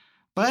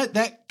 But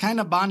that kind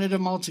of bonded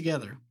them all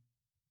together.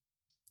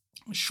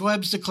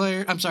 Foster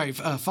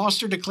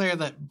declared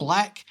that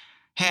Black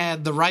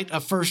had the right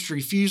of first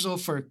refusal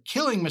for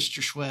killing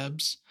Mr.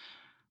 Schwebs,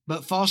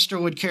 but Foster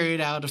would carry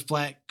it out if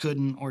Black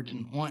couldn't or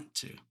didn't want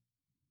to.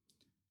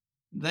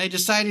 They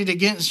decided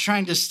against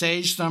trying to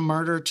stage the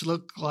murder to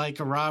look like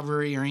a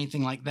robbery or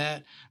anything like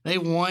that. They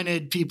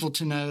wanted people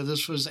to know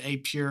this was a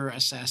pure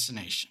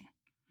assassination.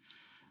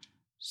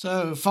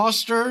 So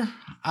Foster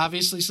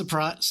obviously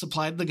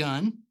supplied the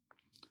gun.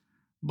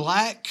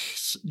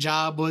 Black's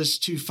job was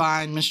to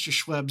find Mr.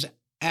 Schweb's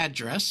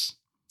address.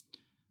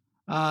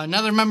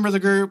 Another member of the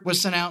group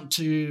was sent out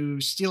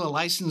to steal a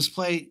license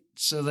plate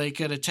so they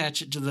could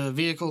attach it to the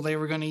vehicle they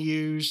were going to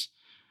use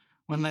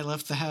when they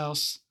left the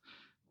house.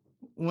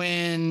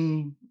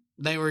 When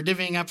they were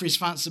divvying up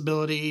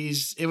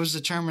responsibilities, it was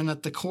determined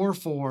that the core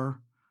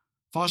 4,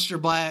 Foster,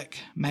 Black,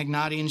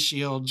 Magnotti, and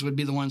Shields, would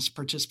be the ones to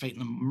participate in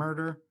the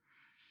murder.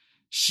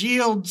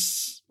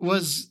 Shields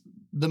was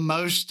the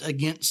most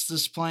against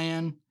this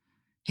plan.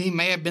 He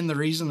may have been the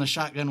reason the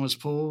shotgun was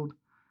pulled.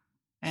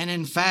 And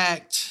in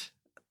fact,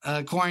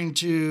 according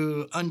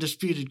to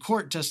undisputed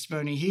court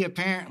testimony, he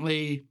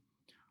apparently,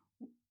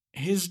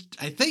 his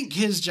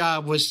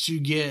job was to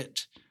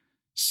get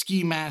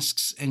ski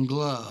masks and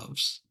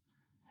gloves.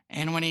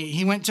 And when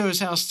he went to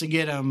his house to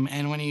get them,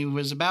 and when he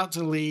was about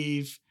to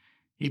leave,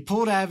 he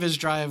pulled out of his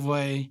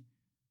driveway,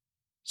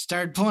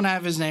 started pulling out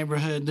of his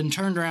neighborhood, then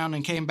turned around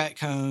and came back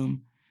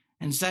home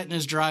and sat in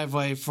his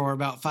driveway for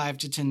about 5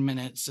 to 10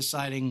 minutes,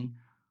 deciding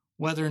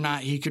whether or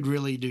not he could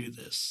really do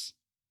this.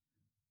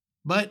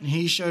 But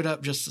he showed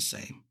up just the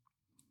same.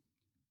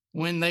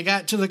 When they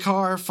got to the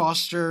car,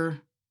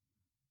 Foster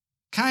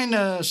kind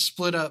of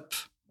split up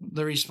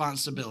the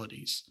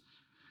responsibilities.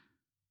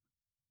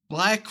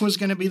 Black was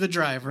going to be the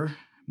driver.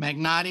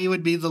 Magnotti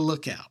would be the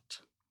lookout.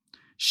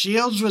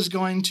 Shields was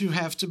going to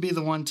have to be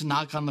the one to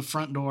knock on the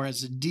front door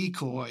as a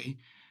decoy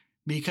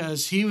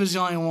because he was the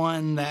only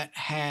one that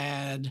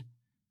had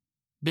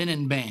been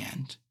in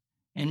band.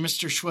 And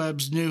Mr.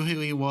 Schwebbs knew who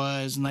he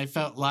was, and they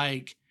felt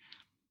like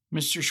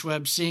Mr.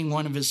 Schwebbs seeing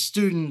one of his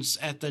students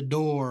at the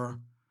door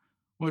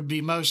would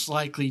be most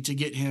likely to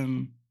get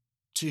him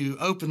to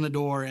open the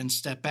door and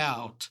step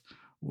out,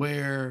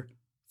 where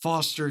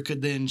Foster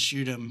could then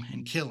shoot him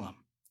and kill him.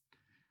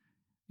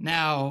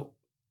 Now,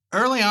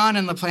 early on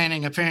in the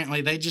planning,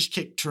 apparently, they just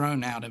kicked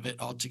Tyrone out of it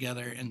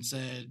altogether and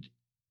said,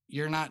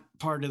 "You're not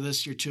part of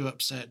this. You're too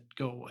upset.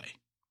 Go away."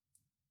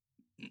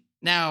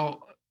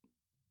 Now,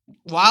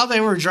 while they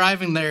were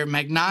driving there,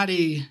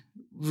 Magnotti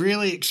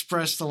really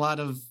expressed a lot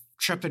of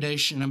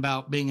trepidation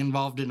about being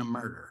involved in a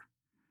murder.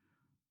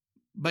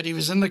 But he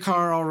was in the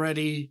car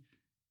already,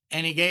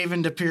 and he gave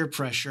in to peer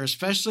pressure,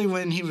 especially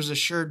when he was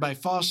assured by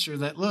Foster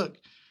that, look,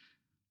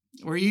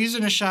 we're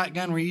using a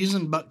shotgun, we're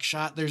using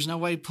buckshot. There's no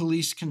way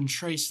police can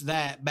trace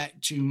that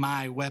back to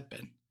my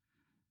weapon.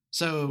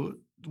 So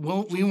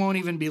we won't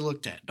even be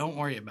looked at. Don't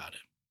worry about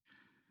it.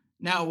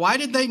 Now, why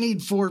did they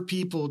need 4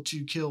 people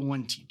to kill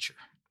one teacher?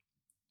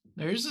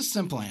 There's a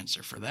simple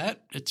answer for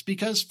that. It's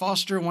because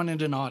Foster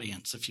wanted an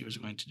audience if he was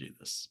going to do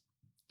this.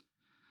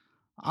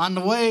 On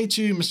the way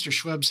to Mr.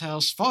 Schwebb's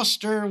house,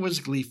 Foster was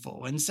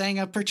gleeful and sang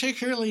a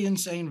particularly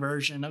insane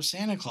version of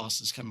Santa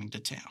Claus is Coming to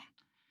Town.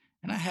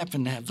 And I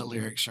happen to have the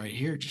lyrics right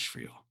here just for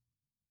you.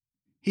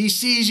 He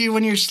sees you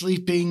when you're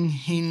sleeping.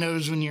 He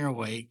knows when you're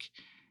awake.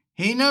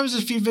 He knows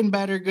if you've been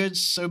bad or good,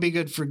 so be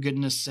good for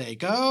goodness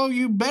sake. Oh,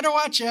 you better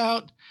watch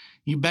out.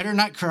 You better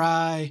not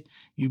cry.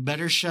 You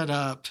better shut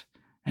up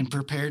and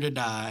prepare to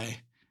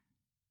die.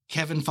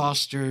 Kevin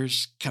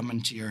Foster's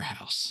coming to your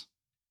house.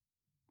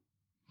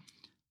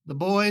 The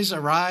boys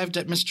arrived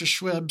at Mr.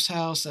 Schwebb's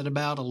house at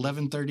about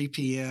 11:30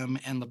 p.m.,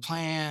 and the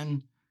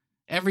plan,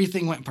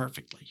 everything went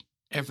perfectly.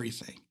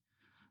 Everything.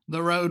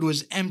 The road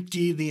was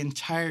empty the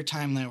entire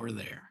time they were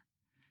there.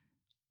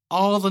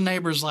 All the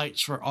neighbors'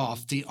 lights were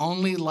off. The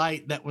only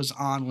light that was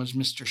on was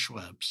Mr.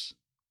 Schwebb's.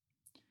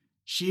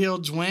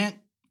 Shields went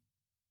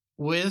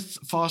with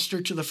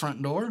Foster to the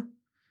front door.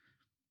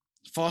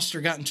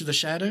 Foster got into the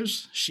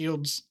shadows.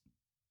 Shields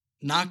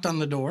knocked on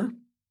the door.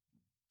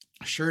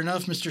 Sure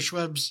enough, Mr.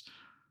 Schwebb's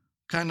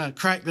kind of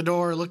cracked the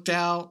door, looked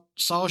out,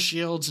 saw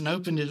Shields, and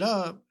opened it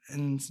up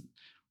and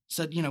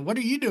said, "What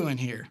are you doing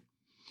here?"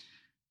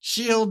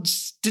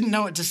 Shields didn't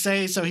know what to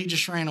say, so he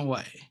just ran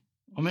away.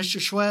 Well, Mr.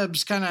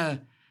 Schwebb's kind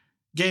of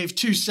gave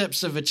 2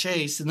 steps of a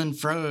chase and then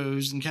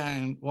froze and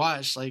kind of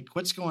watched, like,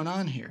 what's going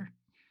on here?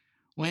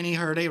 When he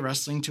heard a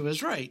rustling to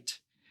his right.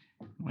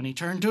 When he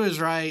turned to his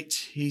right,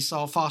 he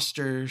saw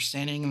Foster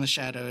standing in the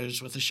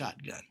shadows with a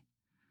shotgun.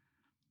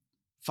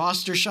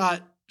 Foster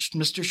shot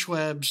Mr.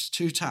 Schwebb's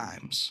 2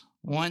 times,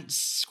 once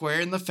square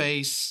in the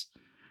face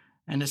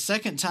and a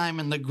second time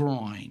in the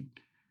groin.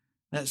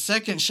 That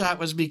second shot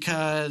was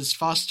because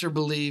Foster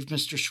believed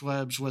Mr.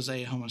 Schwebb's was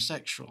a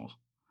homosexual.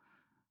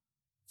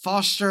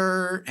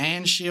 Foster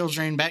and Shields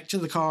ran back to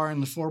the car,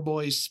 and the 4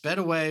 boys sped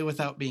away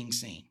without being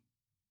seen.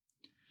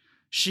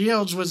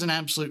 Shields was an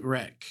absolute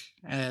wreck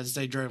as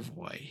they drove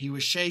away. He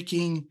was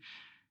shaking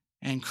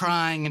and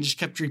crying and just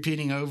kept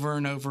repeating over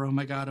and over, "Oh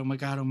my God, oh my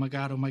God, oh my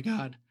God, oh my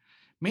God."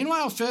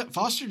 Meanwhile,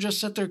 Foster just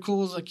sat there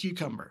cool as a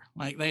cucumber,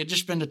 like they had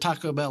just been to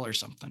Taco Bell or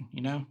something,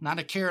 not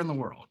a care in the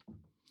world.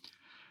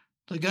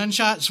 The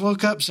gunshots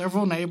woke up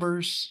several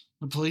neighbors.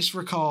 The police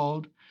were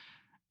called.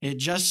 It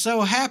just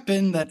so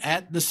happened that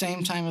at the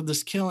same time of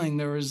this killing,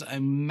 there was a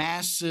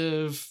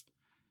massive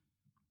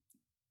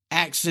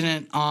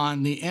accident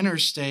on the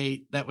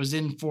interstate that was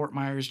in Fort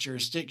Myers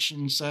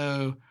jurisdiction.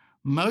 So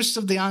most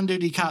of the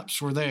on-duty cops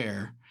were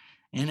there,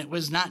 and it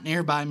was not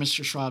nearby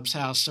Mr. Schwebb's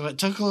house. So it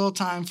took a little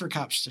time for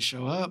cops to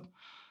show up.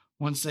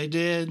 Once they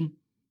did,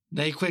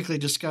 they quickly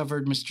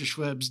discovered Mr.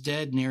 Schwebb's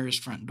dead near his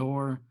front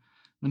door.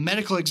 The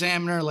medical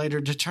examiner later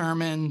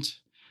determined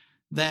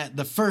that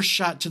the first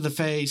shot to the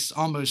face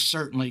almost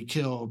certainly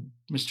killed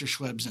Mr.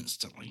 Schwebb's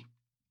instantly.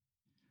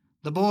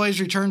 The boys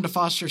returned to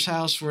Foster's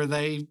house where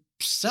they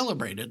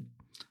celebrated.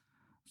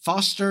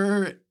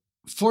 Foster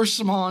forced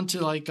them all into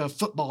like a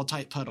football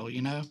type huddle,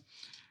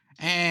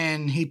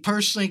 and he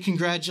personally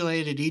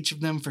congratulated each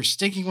of them for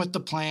sticking with the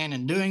plan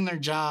and doing their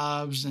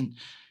jobs. And,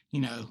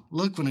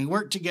 look, when we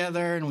work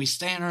together and we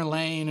stay in our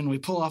lane and we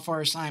pull off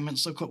our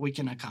assignments, look what we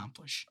can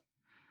accomplish.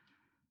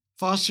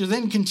 Foster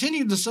then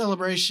continued the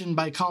celebration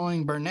by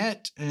calling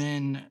Burnett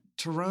and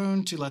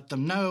Tyrone to let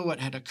them know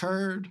what had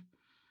occurred.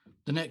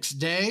 The next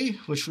day,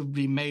 which would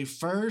be May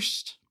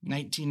 1st,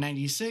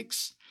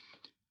 1996,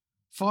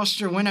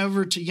 Foster went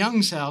over to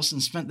Young's house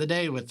and spent the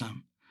day with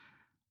them.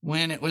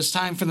 When it was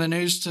time for the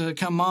news to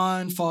come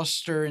on,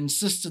 Foster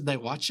insisted they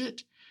watch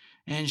it.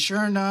 And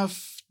sure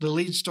enough, the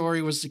lead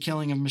story was the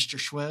killing of Mr.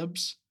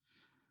 Schwebbs.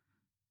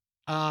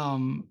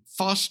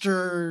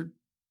 Foster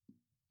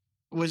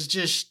was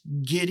just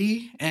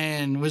giddy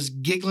and was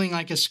giggling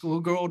like a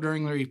schoolgirl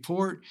during the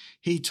report.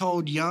 He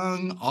told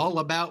Young all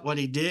about what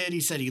he did. He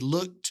said he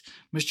looked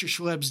Mr.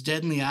 Schwebbs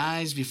dead in the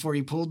eyes before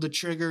he pulled the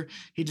trigger.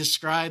 He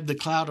described the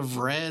cloud of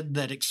red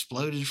that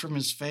exploded from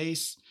his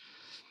face.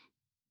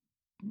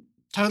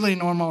 Totally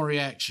normal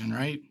reaction,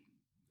 right?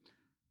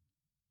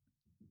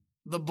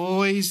 The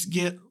boys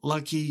get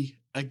lucky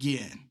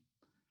again.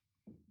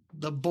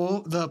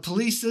 The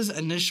police's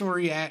initial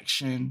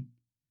reaction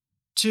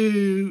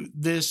to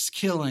this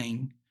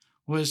killing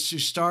was to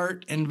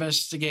start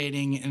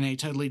investigating in a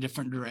totally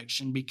different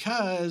direction,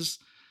 because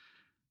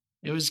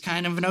it was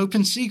kind of an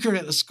open secret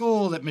at the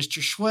school that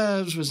Mr.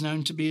 Schwebbs was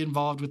known to be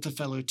involved with a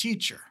fellow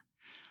teacher.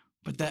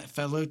 But that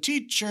fellow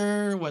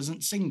teacher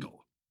wasn't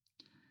single.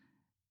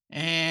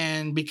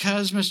 And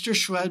because Mr.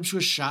 Schwebbs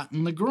was shot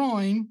in the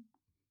groin,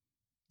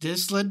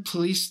 this led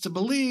police to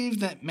believe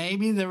that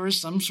maybe there was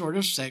some sort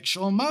of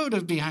sexual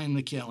motive behind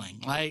the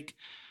killing. Like,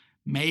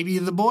 maybe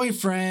the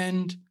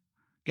boyfriend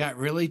got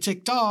really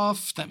ticked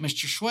off that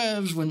Mr.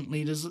 Schwebbs wouldn't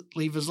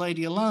leave his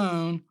lady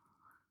alone,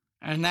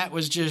 and that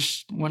was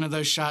just one of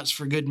those shots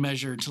for good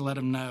measure to let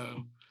him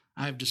know,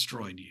 I've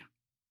destroyed you.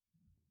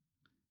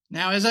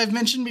 Now, as I've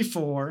mentioned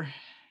before,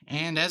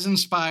 and as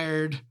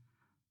inspired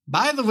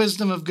by the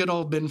wisdom of good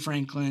old Ben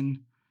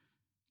Franklin,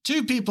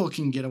 2 people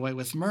can get away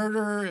with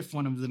murder if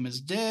one of them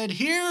is dead.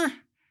 Here,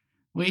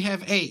 we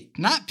have 8.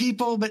 Not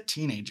people, but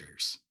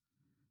teenagers.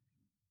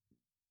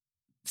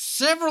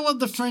 Several of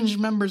the fringe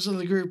members of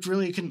the group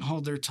really couldn't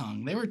hold their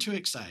tongue. They were too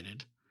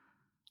excited.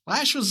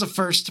 Lash was the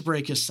first to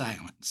break his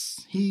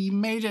silence. He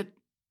made it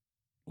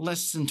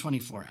less than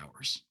 24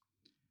 hours.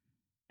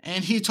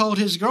 And he told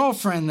his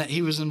girlfriend that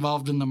he was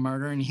involved in the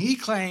murder, and he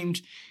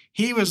claimed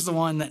he was the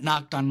one that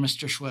knocked on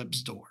Mr.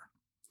 Schwebb's door.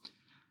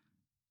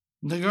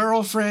 The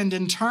girlfriend,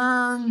 in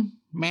turn,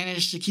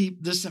 managed to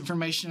keep this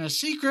information a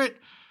secret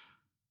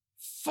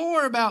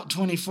for about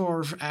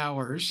 24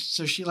 hours,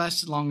 so she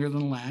lasted longer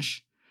than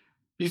Lash,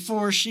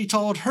 before she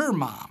told her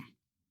mom.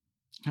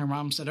 Her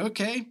mom said,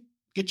 okay,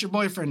 get your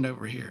boyfriend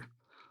over here.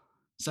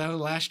 So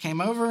Lash came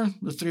over,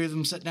 the 3 of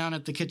them sat down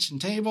at the kitchen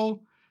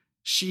table.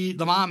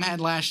 The mom had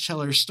Lash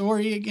tell his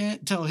story again,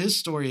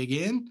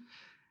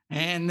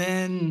 and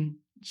then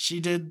she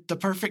did the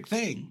perfect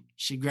thing.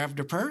 She grabbed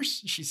her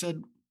purse, she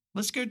said,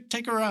 let's go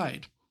take a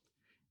ride.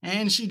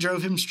 And she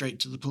drove him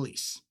straight to the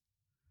police.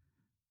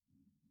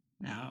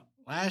 Now,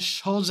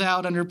 Lash holds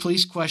out under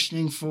police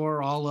questioning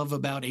for all of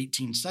about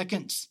 18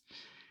 seconds.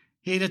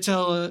 He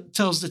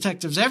tells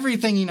detectives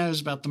everything he knows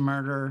about the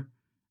murder.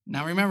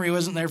 Now, remember, he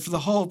wasn't there for the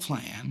whole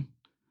plan.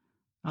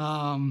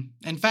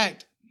 In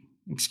fact,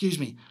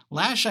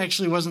 Lash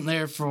actually wasn't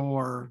there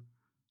for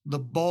the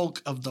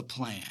bulk of the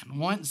plan.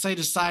 Once they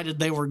decided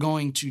they were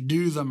going to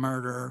do the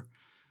murder,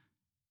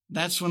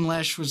 that's when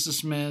Lash was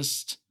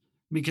dismissed,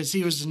 because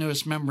he was the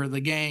newest member of the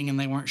gang and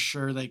they weren't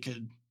sure they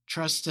could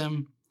trust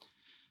him.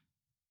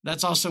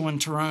 That's also when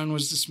Tyrone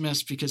was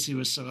dismissed because he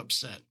was so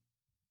upset.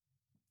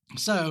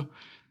 So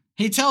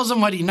he tells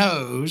them what he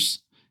knows.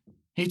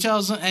 He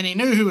tells them, and he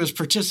knew who was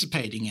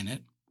participating in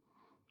it.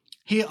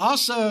 He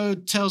also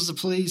tells the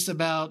police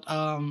about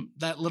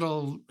that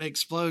little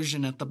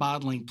explosion at the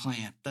bottling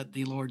plant that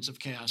the Lords of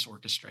Chaos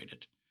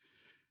orchestrated.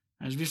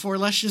 It was before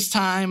Lash's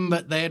time,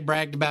 but they had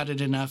bragged about it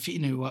enough he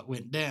knew what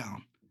went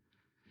down.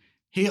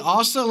 He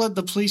also let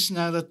the police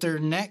know that their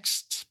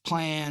next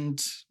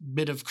planned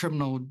bit of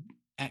criminal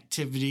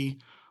activity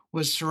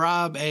was to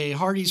rob a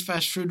Hardee's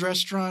fast food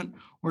restaurant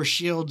where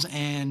Shields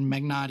and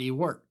Magnotti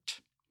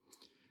worked.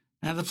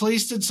 Now, the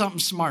police did something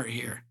smart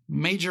here.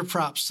 Major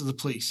props to the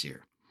police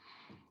here.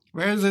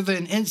 Rather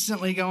than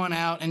instantly going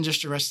out and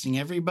just arresting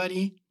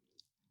everybody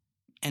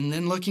and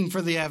then looking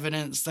for the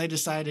evidence, they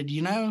decided,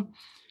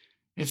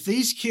 if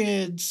these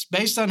kids,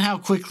 based on how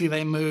quickly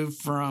they move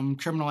from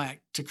criminal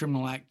act to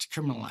criminal act to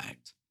criminal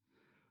act,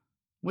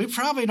 we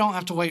probably don't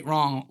have to wait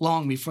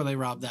long before they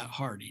rob that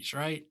Hardee's,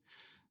 right?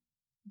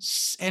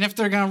 And if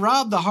they're going to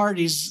rob the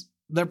Hardee's,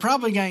 they're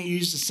probably going to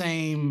use the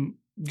same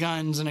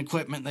guns and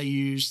equipment they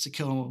used to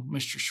kill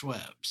Mr.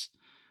 Schwebbs.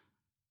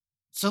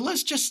 So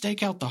let's just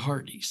stake out the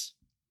Hardee's.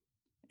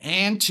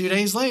 And 2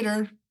 days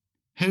later,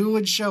 who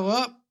would show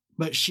up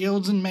but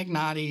Shields and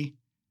Magnotti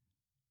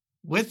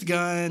with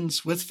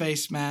guns, with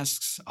face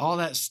masks, all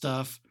that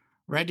stuff,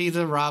 ready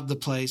to rob the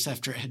place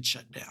after it had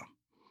shut down.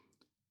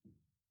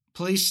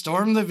 Police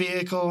stormed the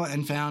vehicle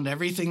and found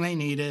everything they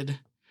needed.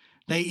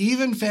 They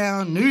even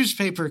found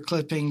newspaper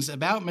clippings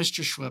about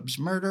Mr. Schwebb's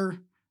murder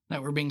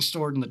that were being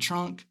stored in the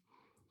trunk.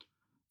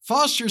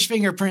 Foster's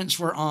fingerprints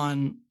were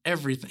on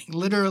everything,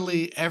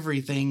 literally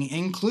everything,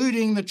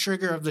 including the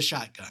trigger of the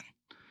shotgun.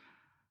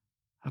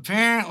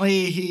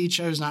 Apparently, he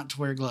chose not to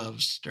wear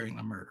gloves during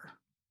the murder.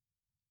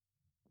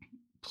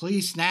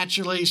 Police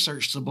naturally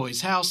searched the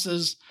boys'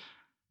 houses.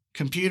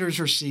 Computers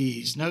were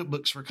seized.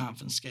 Notebooks were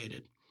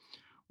confiscated.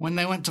 When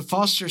they went to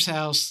Foster's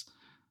house,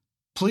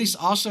 police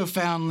also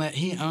found that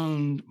he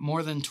owned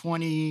more than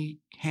 20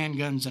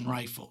 handguns and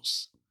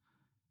rifles.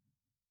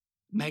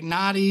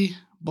 Magnotti,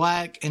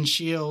 Black, and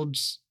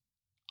Shields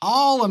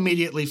all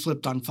immediately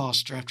flipped on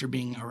Foster after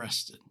being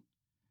arrested.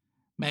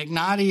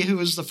 Magnotti, who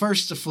was the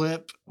first to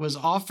flip, was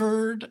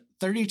offered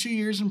 32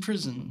 years in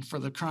prison for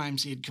the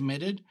crimes he had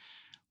committed,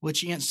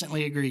 which he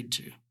instantly agreed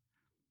to.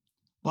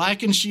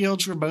 Black and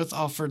Shields were both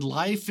offered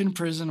life in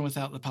prison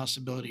without the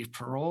possibility of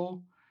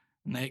parole,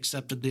 and they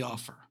accepted the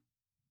offer.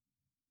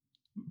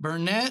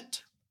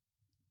 Burnett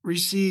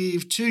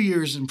received 2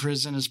 years in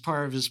prison as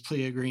part of his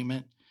plea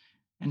agreement,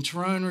 and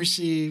Tyrone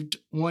received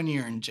 1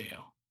 year in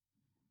jail.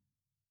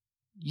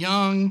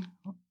 Young,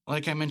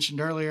 like I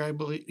mentioned earlier, I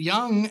believe,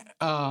 Young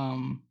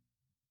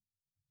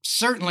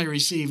certainly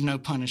received no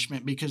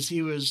punishment because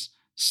he was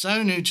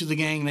so new to the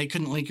gang they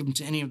couldn't link him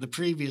to any of the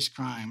previous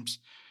crimes.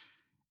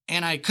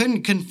 And I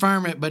couldn't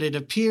confirm it, but it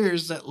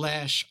appears that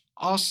Lash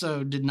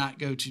also did not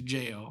go to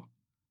jail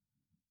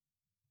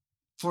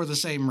for the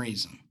same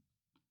reason.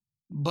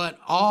 But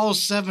all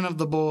 7 of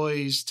the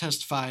boys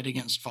testified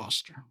against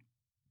Foster.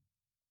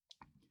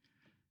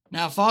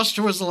 Now,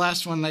 Foster was the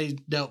last one they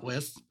dealt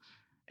with,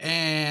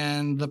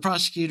 and the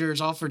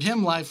prosecutors offered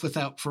him life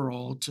without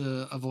parole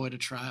to avoid a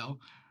trial,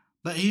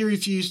 but he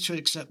refused to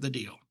accept the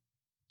deal.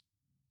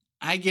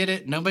 I get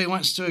it. Nobody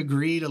wants to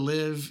agree to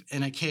live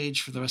in a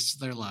cage for the rest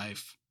of their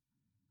life,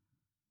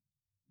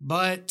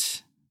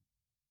 but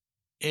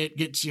it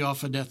gets you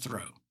off a death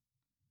row.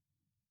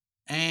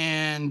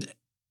 And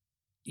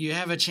you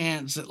have a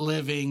chance at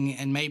living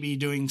and maybe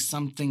doing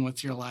something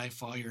with your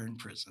life while you're in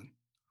prison.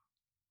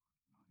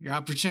 Your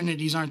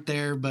opportunities aren't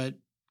there, but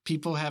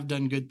people have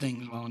done good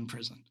things while in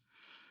prison.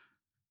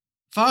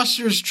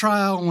 Foster's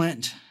trial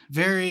went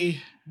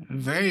very,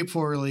 very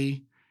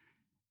poorly,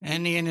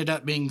 and he ended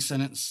up being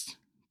sentenced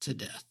to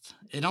death.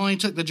 It only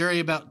took the jury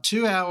about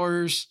 2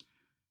 hours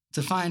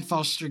to find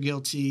Foster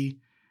guilty,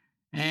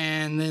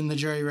 and then the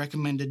jury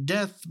recommended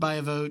death by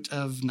a vote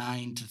of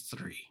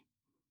 9-3.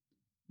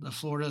 The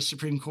Florida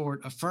Supreme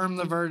Court affirmed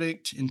the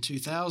verdict in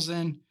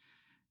 2000,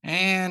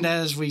 and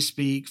as we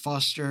speak,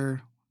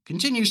 Foster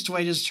continues to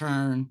wait his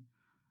turn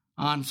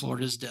on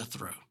Florida's death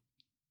row.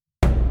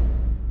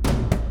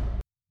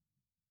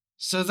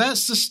 So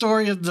that's the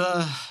story of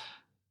the...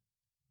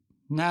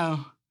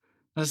 No,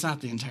 that's not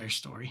the entire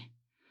story.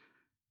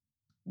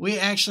 We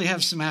actually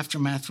have some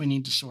aftermath we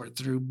need to sort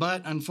through,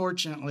 but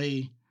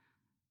unfortunately,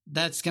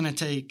 that's going to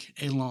take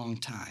a long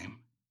time.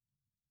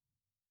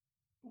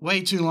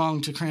 Way too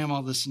long to cram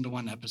all this into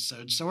one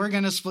episode. So we're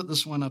going to split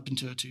this one up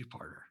into a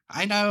 2-parter.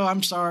 I know,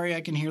 I'm sorry, I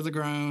can hear the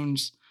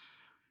groans.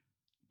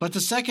 But the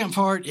second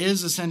part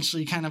is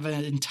essentially kind of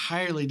an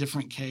entirely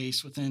different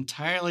case with an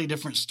entirely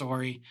different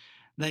story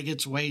that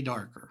gets way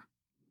darker.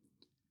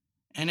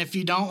 And if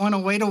you don't want to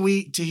wait a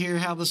week to hear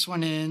how this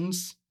one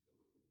ends,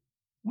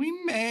 we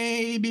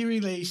may be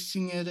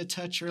releasing it a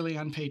touch early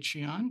on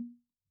Patreon.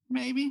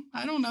 Maybe.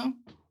 I don't know.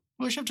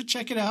 We'll just have to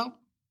check it out.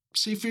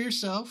 See for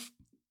yourself.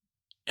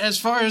 As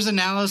far as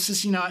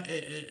analysis,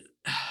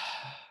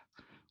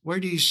 where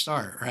do you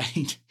start,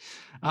 right?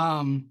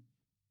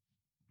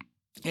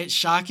 It's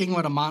shocking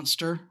what a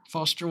monster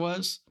Foster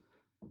was.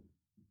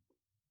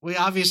 We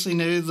obviously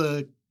knew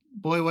the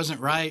boy wasn't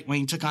right when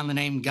he took on the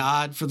name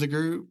God for the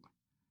group.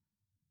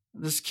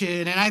 This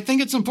kid, and I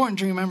think it's important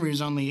to remember he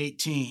was only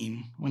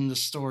 18 when the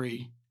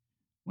story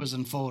was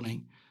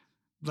unfolding.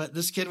 But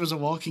this kid was a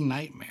walking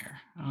nightmare.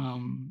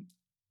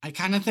 I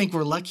kind of think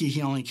we're lucky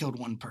he only killed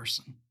one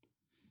person.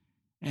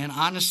 And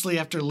honestly,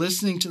 after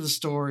listening to the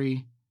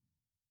story,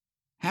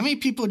 how many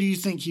people do you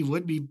think he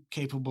would be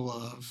capable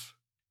of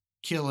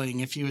killing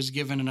if he was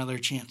given another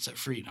chance at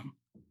freedom?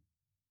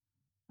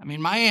 I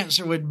mean, my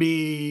answer would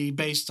be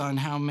based on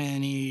how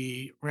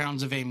many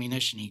rounds of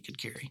ammunition he could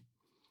carry.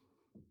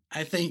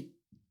 I think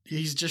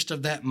he's just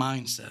of that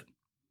mindset.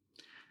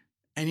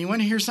 And you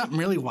want to hear something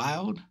really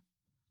wild?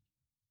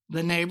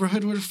 The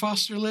neighborhood where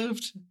Foster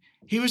lived,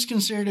 he was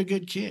considered a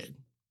good kid.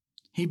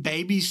 He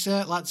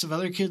babysat lots of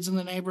other kids in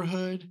the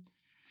neighborhood.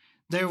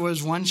 There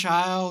was one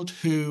child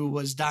who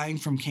was dying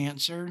from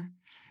cancer,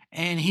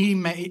 and he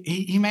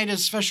made a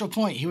special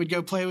point. He would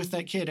go play with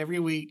that kid every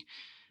week.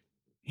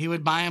 He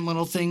would buy him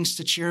little things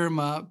to cheer him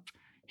up.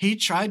 He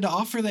tried to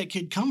offer that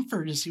kid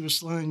comfort as he was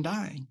slowly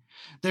dying.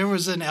 There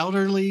was an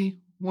elderly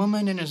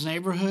woman in his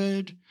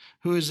neighborhood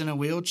who was in a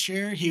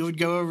wheelchair. He would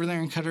go over there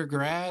and cut her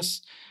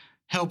grass,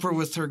 help her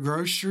with her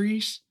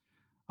groceries.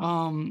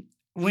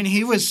 When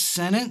he was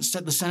sentenced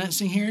at the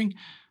sentencing hearing,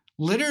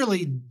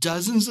 literally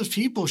dozens of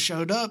people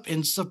showed up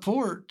in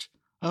support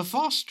of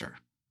Foster.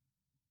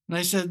 And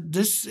they said,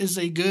 this is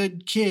a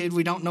good kid.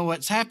 We don't know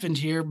what's happened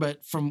here,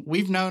 but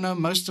we've known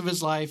him most of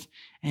his life,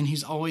 and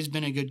he's always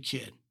been a good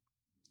kid.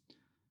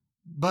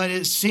 But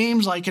it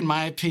seems like, in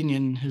my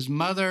opinion, his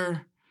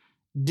mother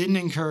didn't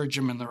encourage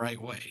him in the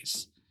right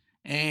ways.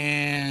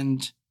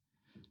 And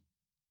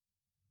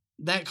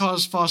that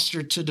caused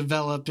Foster to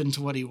develop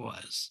into what he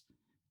was.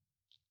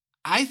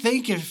 I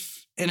think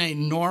if in a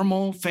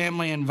normal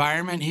family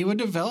environment, he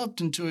would have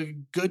developed into a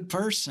good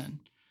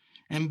person.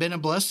 and been a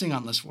blessing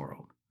on this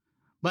world.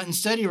 But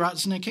instead, he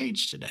rots in a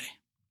cage today,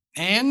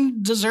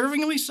 and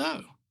deservingly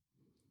so.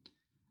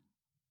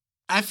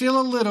 I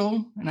feel a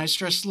little, and I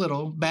stress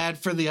little, bad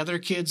for the other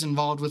kids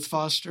involved with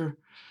foster.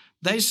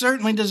 They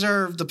certainly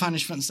deserve the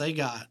punishments they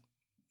got.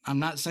 I'm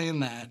not saying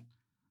that.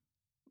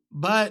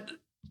 But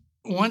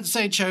once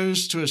they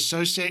chose to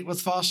associate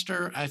with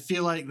foster, I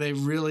feel like they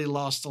really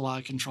lost a lot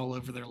of control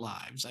over their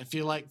lives. I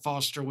feel like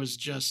foster was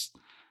just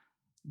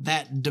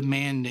that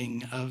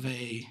demanding of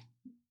a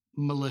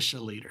militia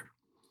leader.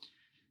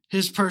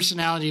 His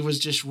personality was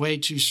just way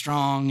too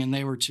strong, and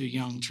they were too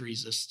young to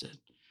resist it.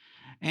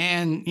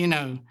 And,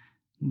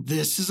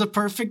 this is a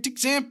perfect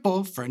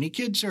example for any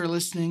kids who are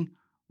listening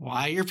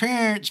why your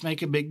parents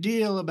make a big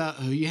deal about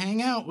who you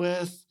hang out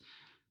with.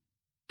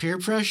 Peer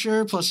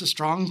pressure plus a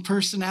strong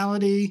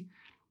personality.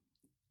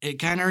 It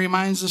kind of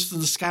reminds us of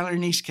the Skylar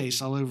Neese case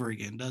all over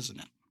again, doesn't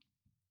it?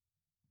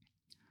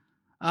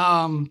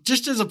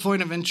 Just as a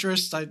point of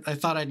interest, I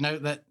thought I'd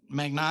note that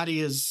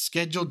Magnotti is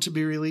scheduled to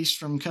be released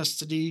from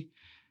custody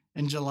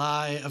in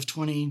July of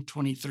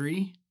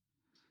 2023.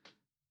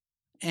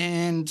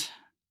 And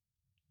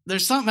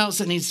there's something else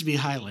that needs to be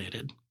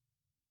highlighted.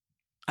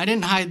 I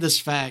didn't hide this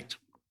fact,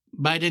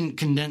 but I didn't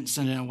condense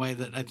it in a way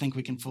that I think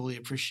we can fully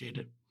appreciate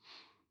it.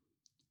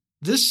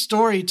 This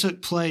story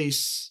took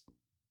place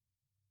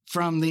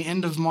from the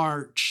end of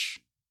March,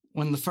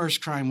 when the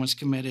first crime was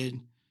committed,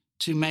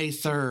 to May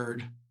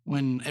 3rd,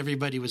 when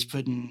everybody was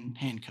put in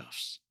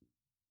handcuffs.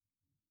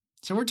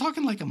 So we're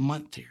talking like a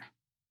month here.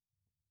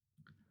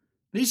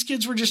 These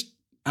kids were just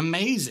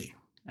amazing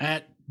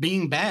at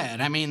being bad.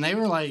 I mean, they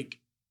were like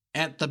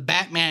at the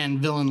Batman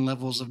villain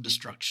levels of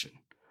destruction.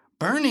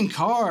 Burning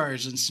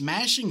cars and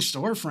smashing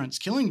storefronts,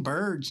 killing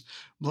birds,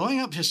 blowing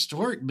up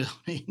historic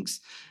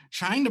buildings,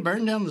 trying to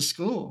burn down the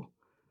school.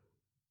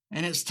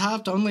 And it's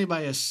topped only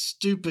by a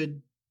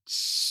stupid,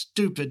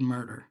 stupid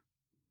murder.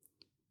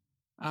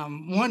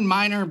 One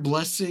minor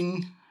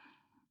blessing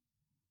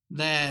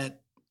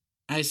that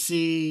I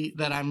see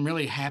that I'm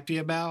really happy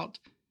about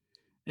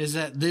is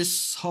that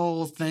this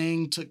whole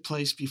thing took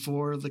place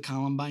before the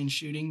Columbine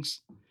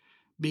shootings,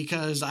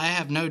 because I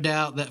have no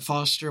doubt that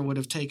Foster would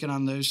have taken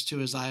on those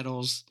two as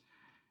idols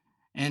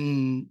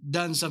and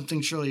done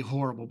something truly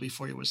horrible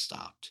before he was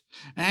stopped.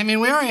 And I mean,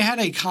 we already had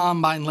a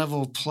Columbine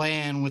level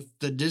plan with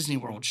the Disney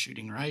World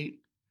shooting, right?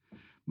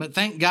 But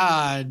thank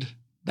God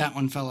that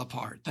one fell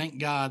apart. Thank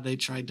God they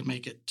tried to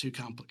make it too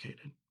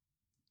complicated.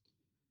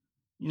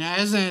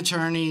 As an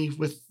attorney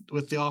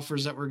with the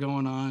offers that were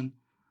going on,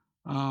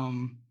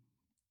 I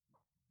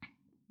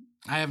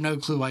have no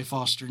clue why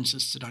Foster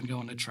insisted on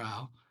going to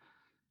trial.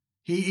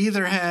 He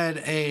either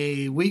had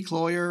a weak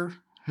lawyer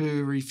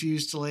who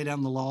refused to lay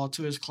down the law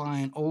to his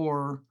client,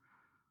 or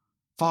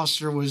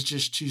Foster was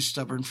just too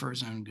stubborn for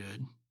his own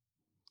good.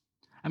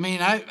 I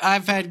mean,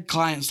 I've had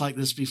clients like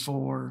this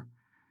before,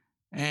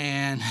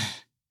 and,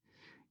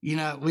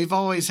 we've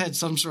always had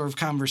some sort of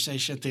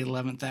conversation at the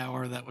 11th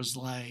hour that was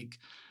like,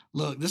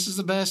 look, this is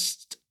the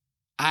best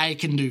I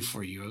can do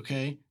for you,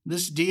 okay?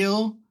 This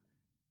deal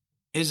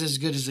is as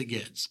good as it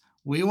gets.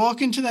 We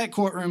walk into that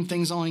courtroom,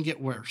 things only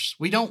get worse.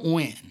 We don't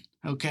win,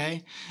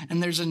 okay?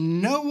 And there's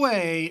no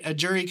way a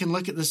jury can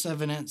look at this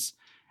evidence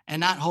and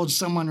not hold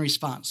someone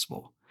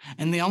responsible.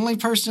 And the only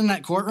person in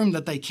that courtroom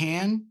that they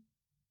can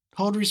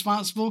hold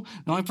responsible,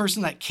 the only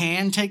person that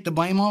can take the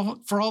blame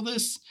for all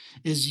this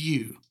is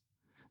you.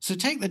 So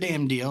take the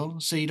damn deal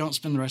so you don't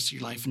spend the rest of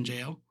your life in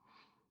jail.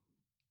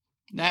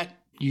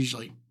 That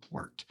usually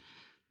worked.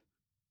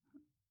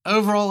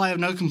 Overall, I have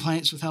no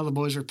complaints with how the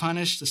boys were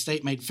punished. The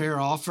state made fair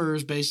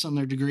offers based on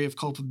their degree of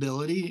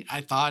culpability. I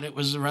thought it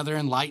was a rather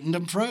enlightened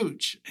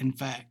approach, in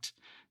fact.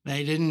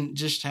 They didn't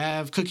just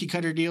have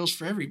cookie-cutter deals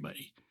for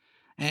everybody.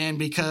 And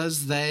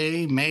because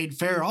they made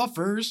fair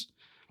offers,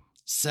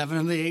 7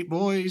 of the 8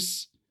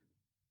 boys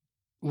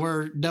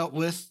were dealt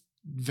with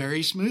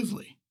very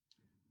smoothly.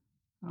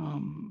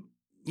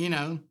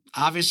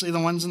 Obviously the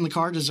ones in the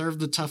car deserved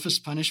the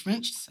toughest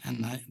punishments,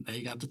 and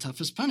they got the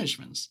toughest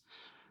punishments.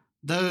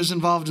 Those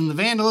involved in the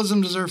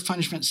vandalism deserve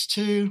punishments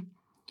too.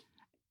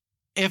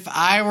 If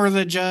I were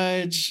the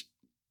judge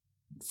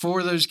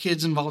for those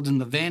kids involved in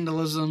the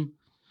vandalism,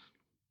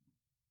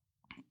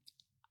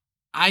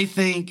 I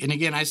think, and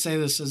again, I say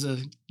this as a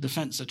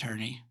defense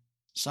attorney,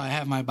 so I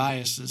have my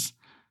biases,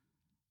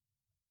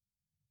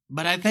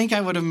 but I think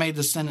I would have made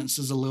the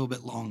sentences a little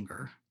bit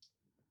longer.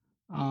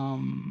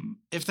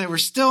 If they were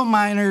still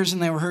minors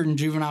and they were heard in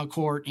juvenile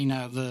court,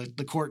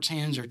 the court's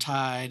hands are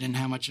tied in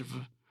how much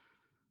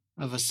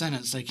of a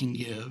sentence they can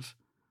give.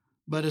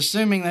 But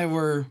assuming they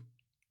were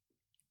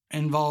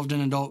involved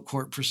in adult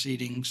court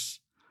proceedings,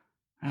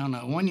 I don't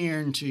know, 1 year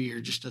and 2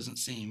 years just doesn't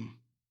seem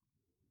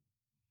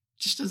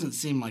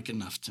like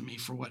enough to me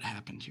for what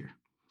happened here.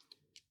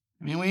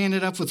 I mean, we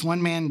ended up with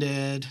 1 man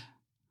dead,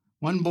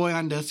 1 boy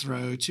on death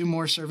row, 2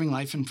 more serving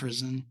life in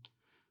prison,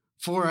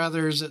 4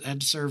 others that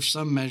had to serve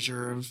some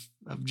measure of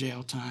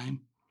jail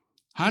time,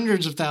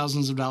 hundreds of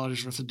thousands of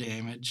dollars worth of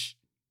damage,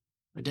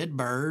 a dead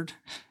bird,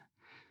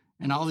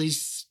 and all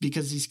these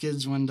because these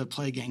kids wanted to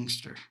play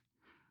gangster.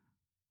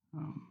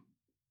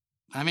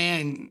 I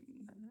mean,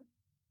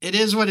 it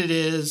is what it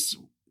is.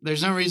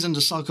 There's no reason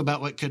to sulk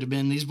about what could have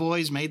been. These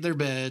boys made their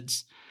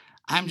beds.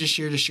 I'm just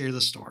here to share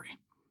the story.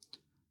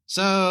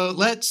 So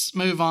let's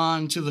move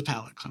on to the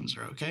palate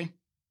cleanser, okay?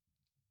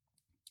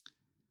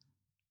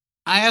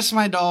 I asked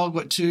my dog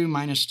what 2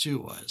 minus 2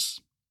 was,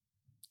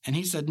 and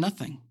he said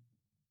nothing.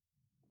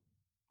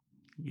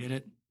 Get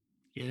it?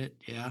 Get it?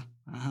 Yeah.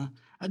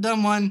 A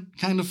dumb one,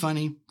 kind of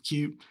funny,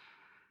 cute.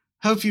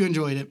 Hope you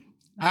enjoyed it.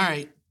 All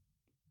right.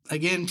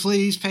 Again,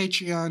 please,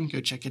 Patreon,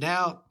 go check it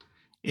out.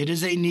 It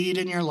is a need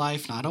in your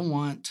life, not a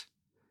want.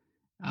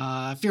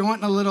 If you're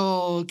wanting a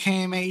little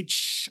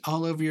KMH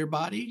all over your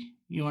body,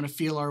 you want to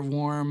feel our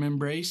warm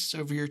embrace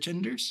over your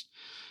tenders,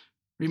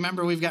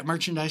 remember we've got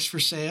merchandise for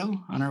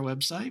sale on our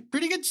website.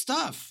 Pretty good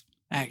stuff,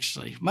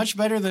 actually. Much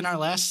better than our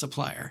last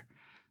supplier.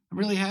 I'm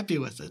really happy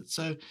with it.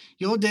 So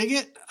you'll dig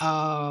it.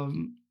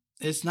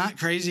 It's not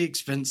crazy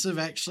expensive,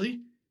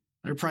 actually.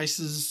 Their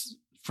prices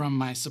from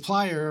my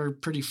supplier are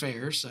pretty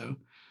fair, so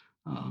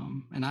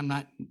and I'm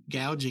not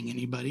gouging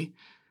anybody.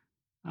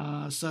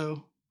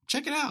 So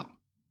check it out.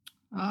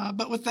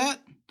 But with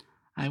that,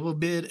 I will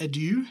bid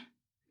adieu.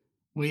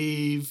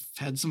 We've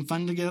had some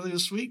fun together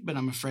this week, but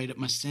I'm afraid it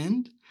must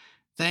end.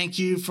 Thank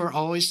you for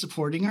always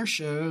supporting our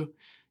show.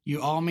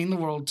 You all mean the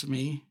world to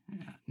me.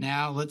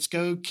 Now let's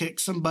go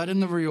kick some butt in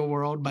the real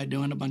world by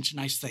doing a bunch of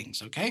nice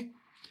things, okay?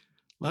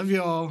 Love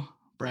you all.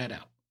 Brad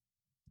out.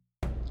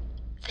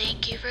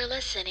 Thank you for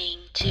listening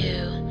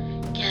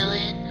to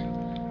Kellen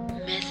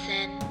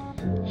Missing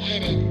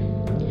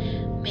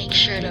Hidden. Make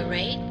sure to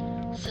rate,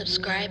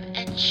 subscribe,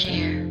 and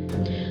share.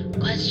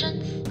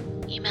 Questions?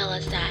 Email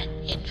us at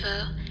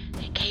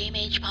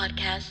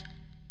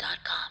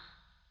info@kmhpodcast.com.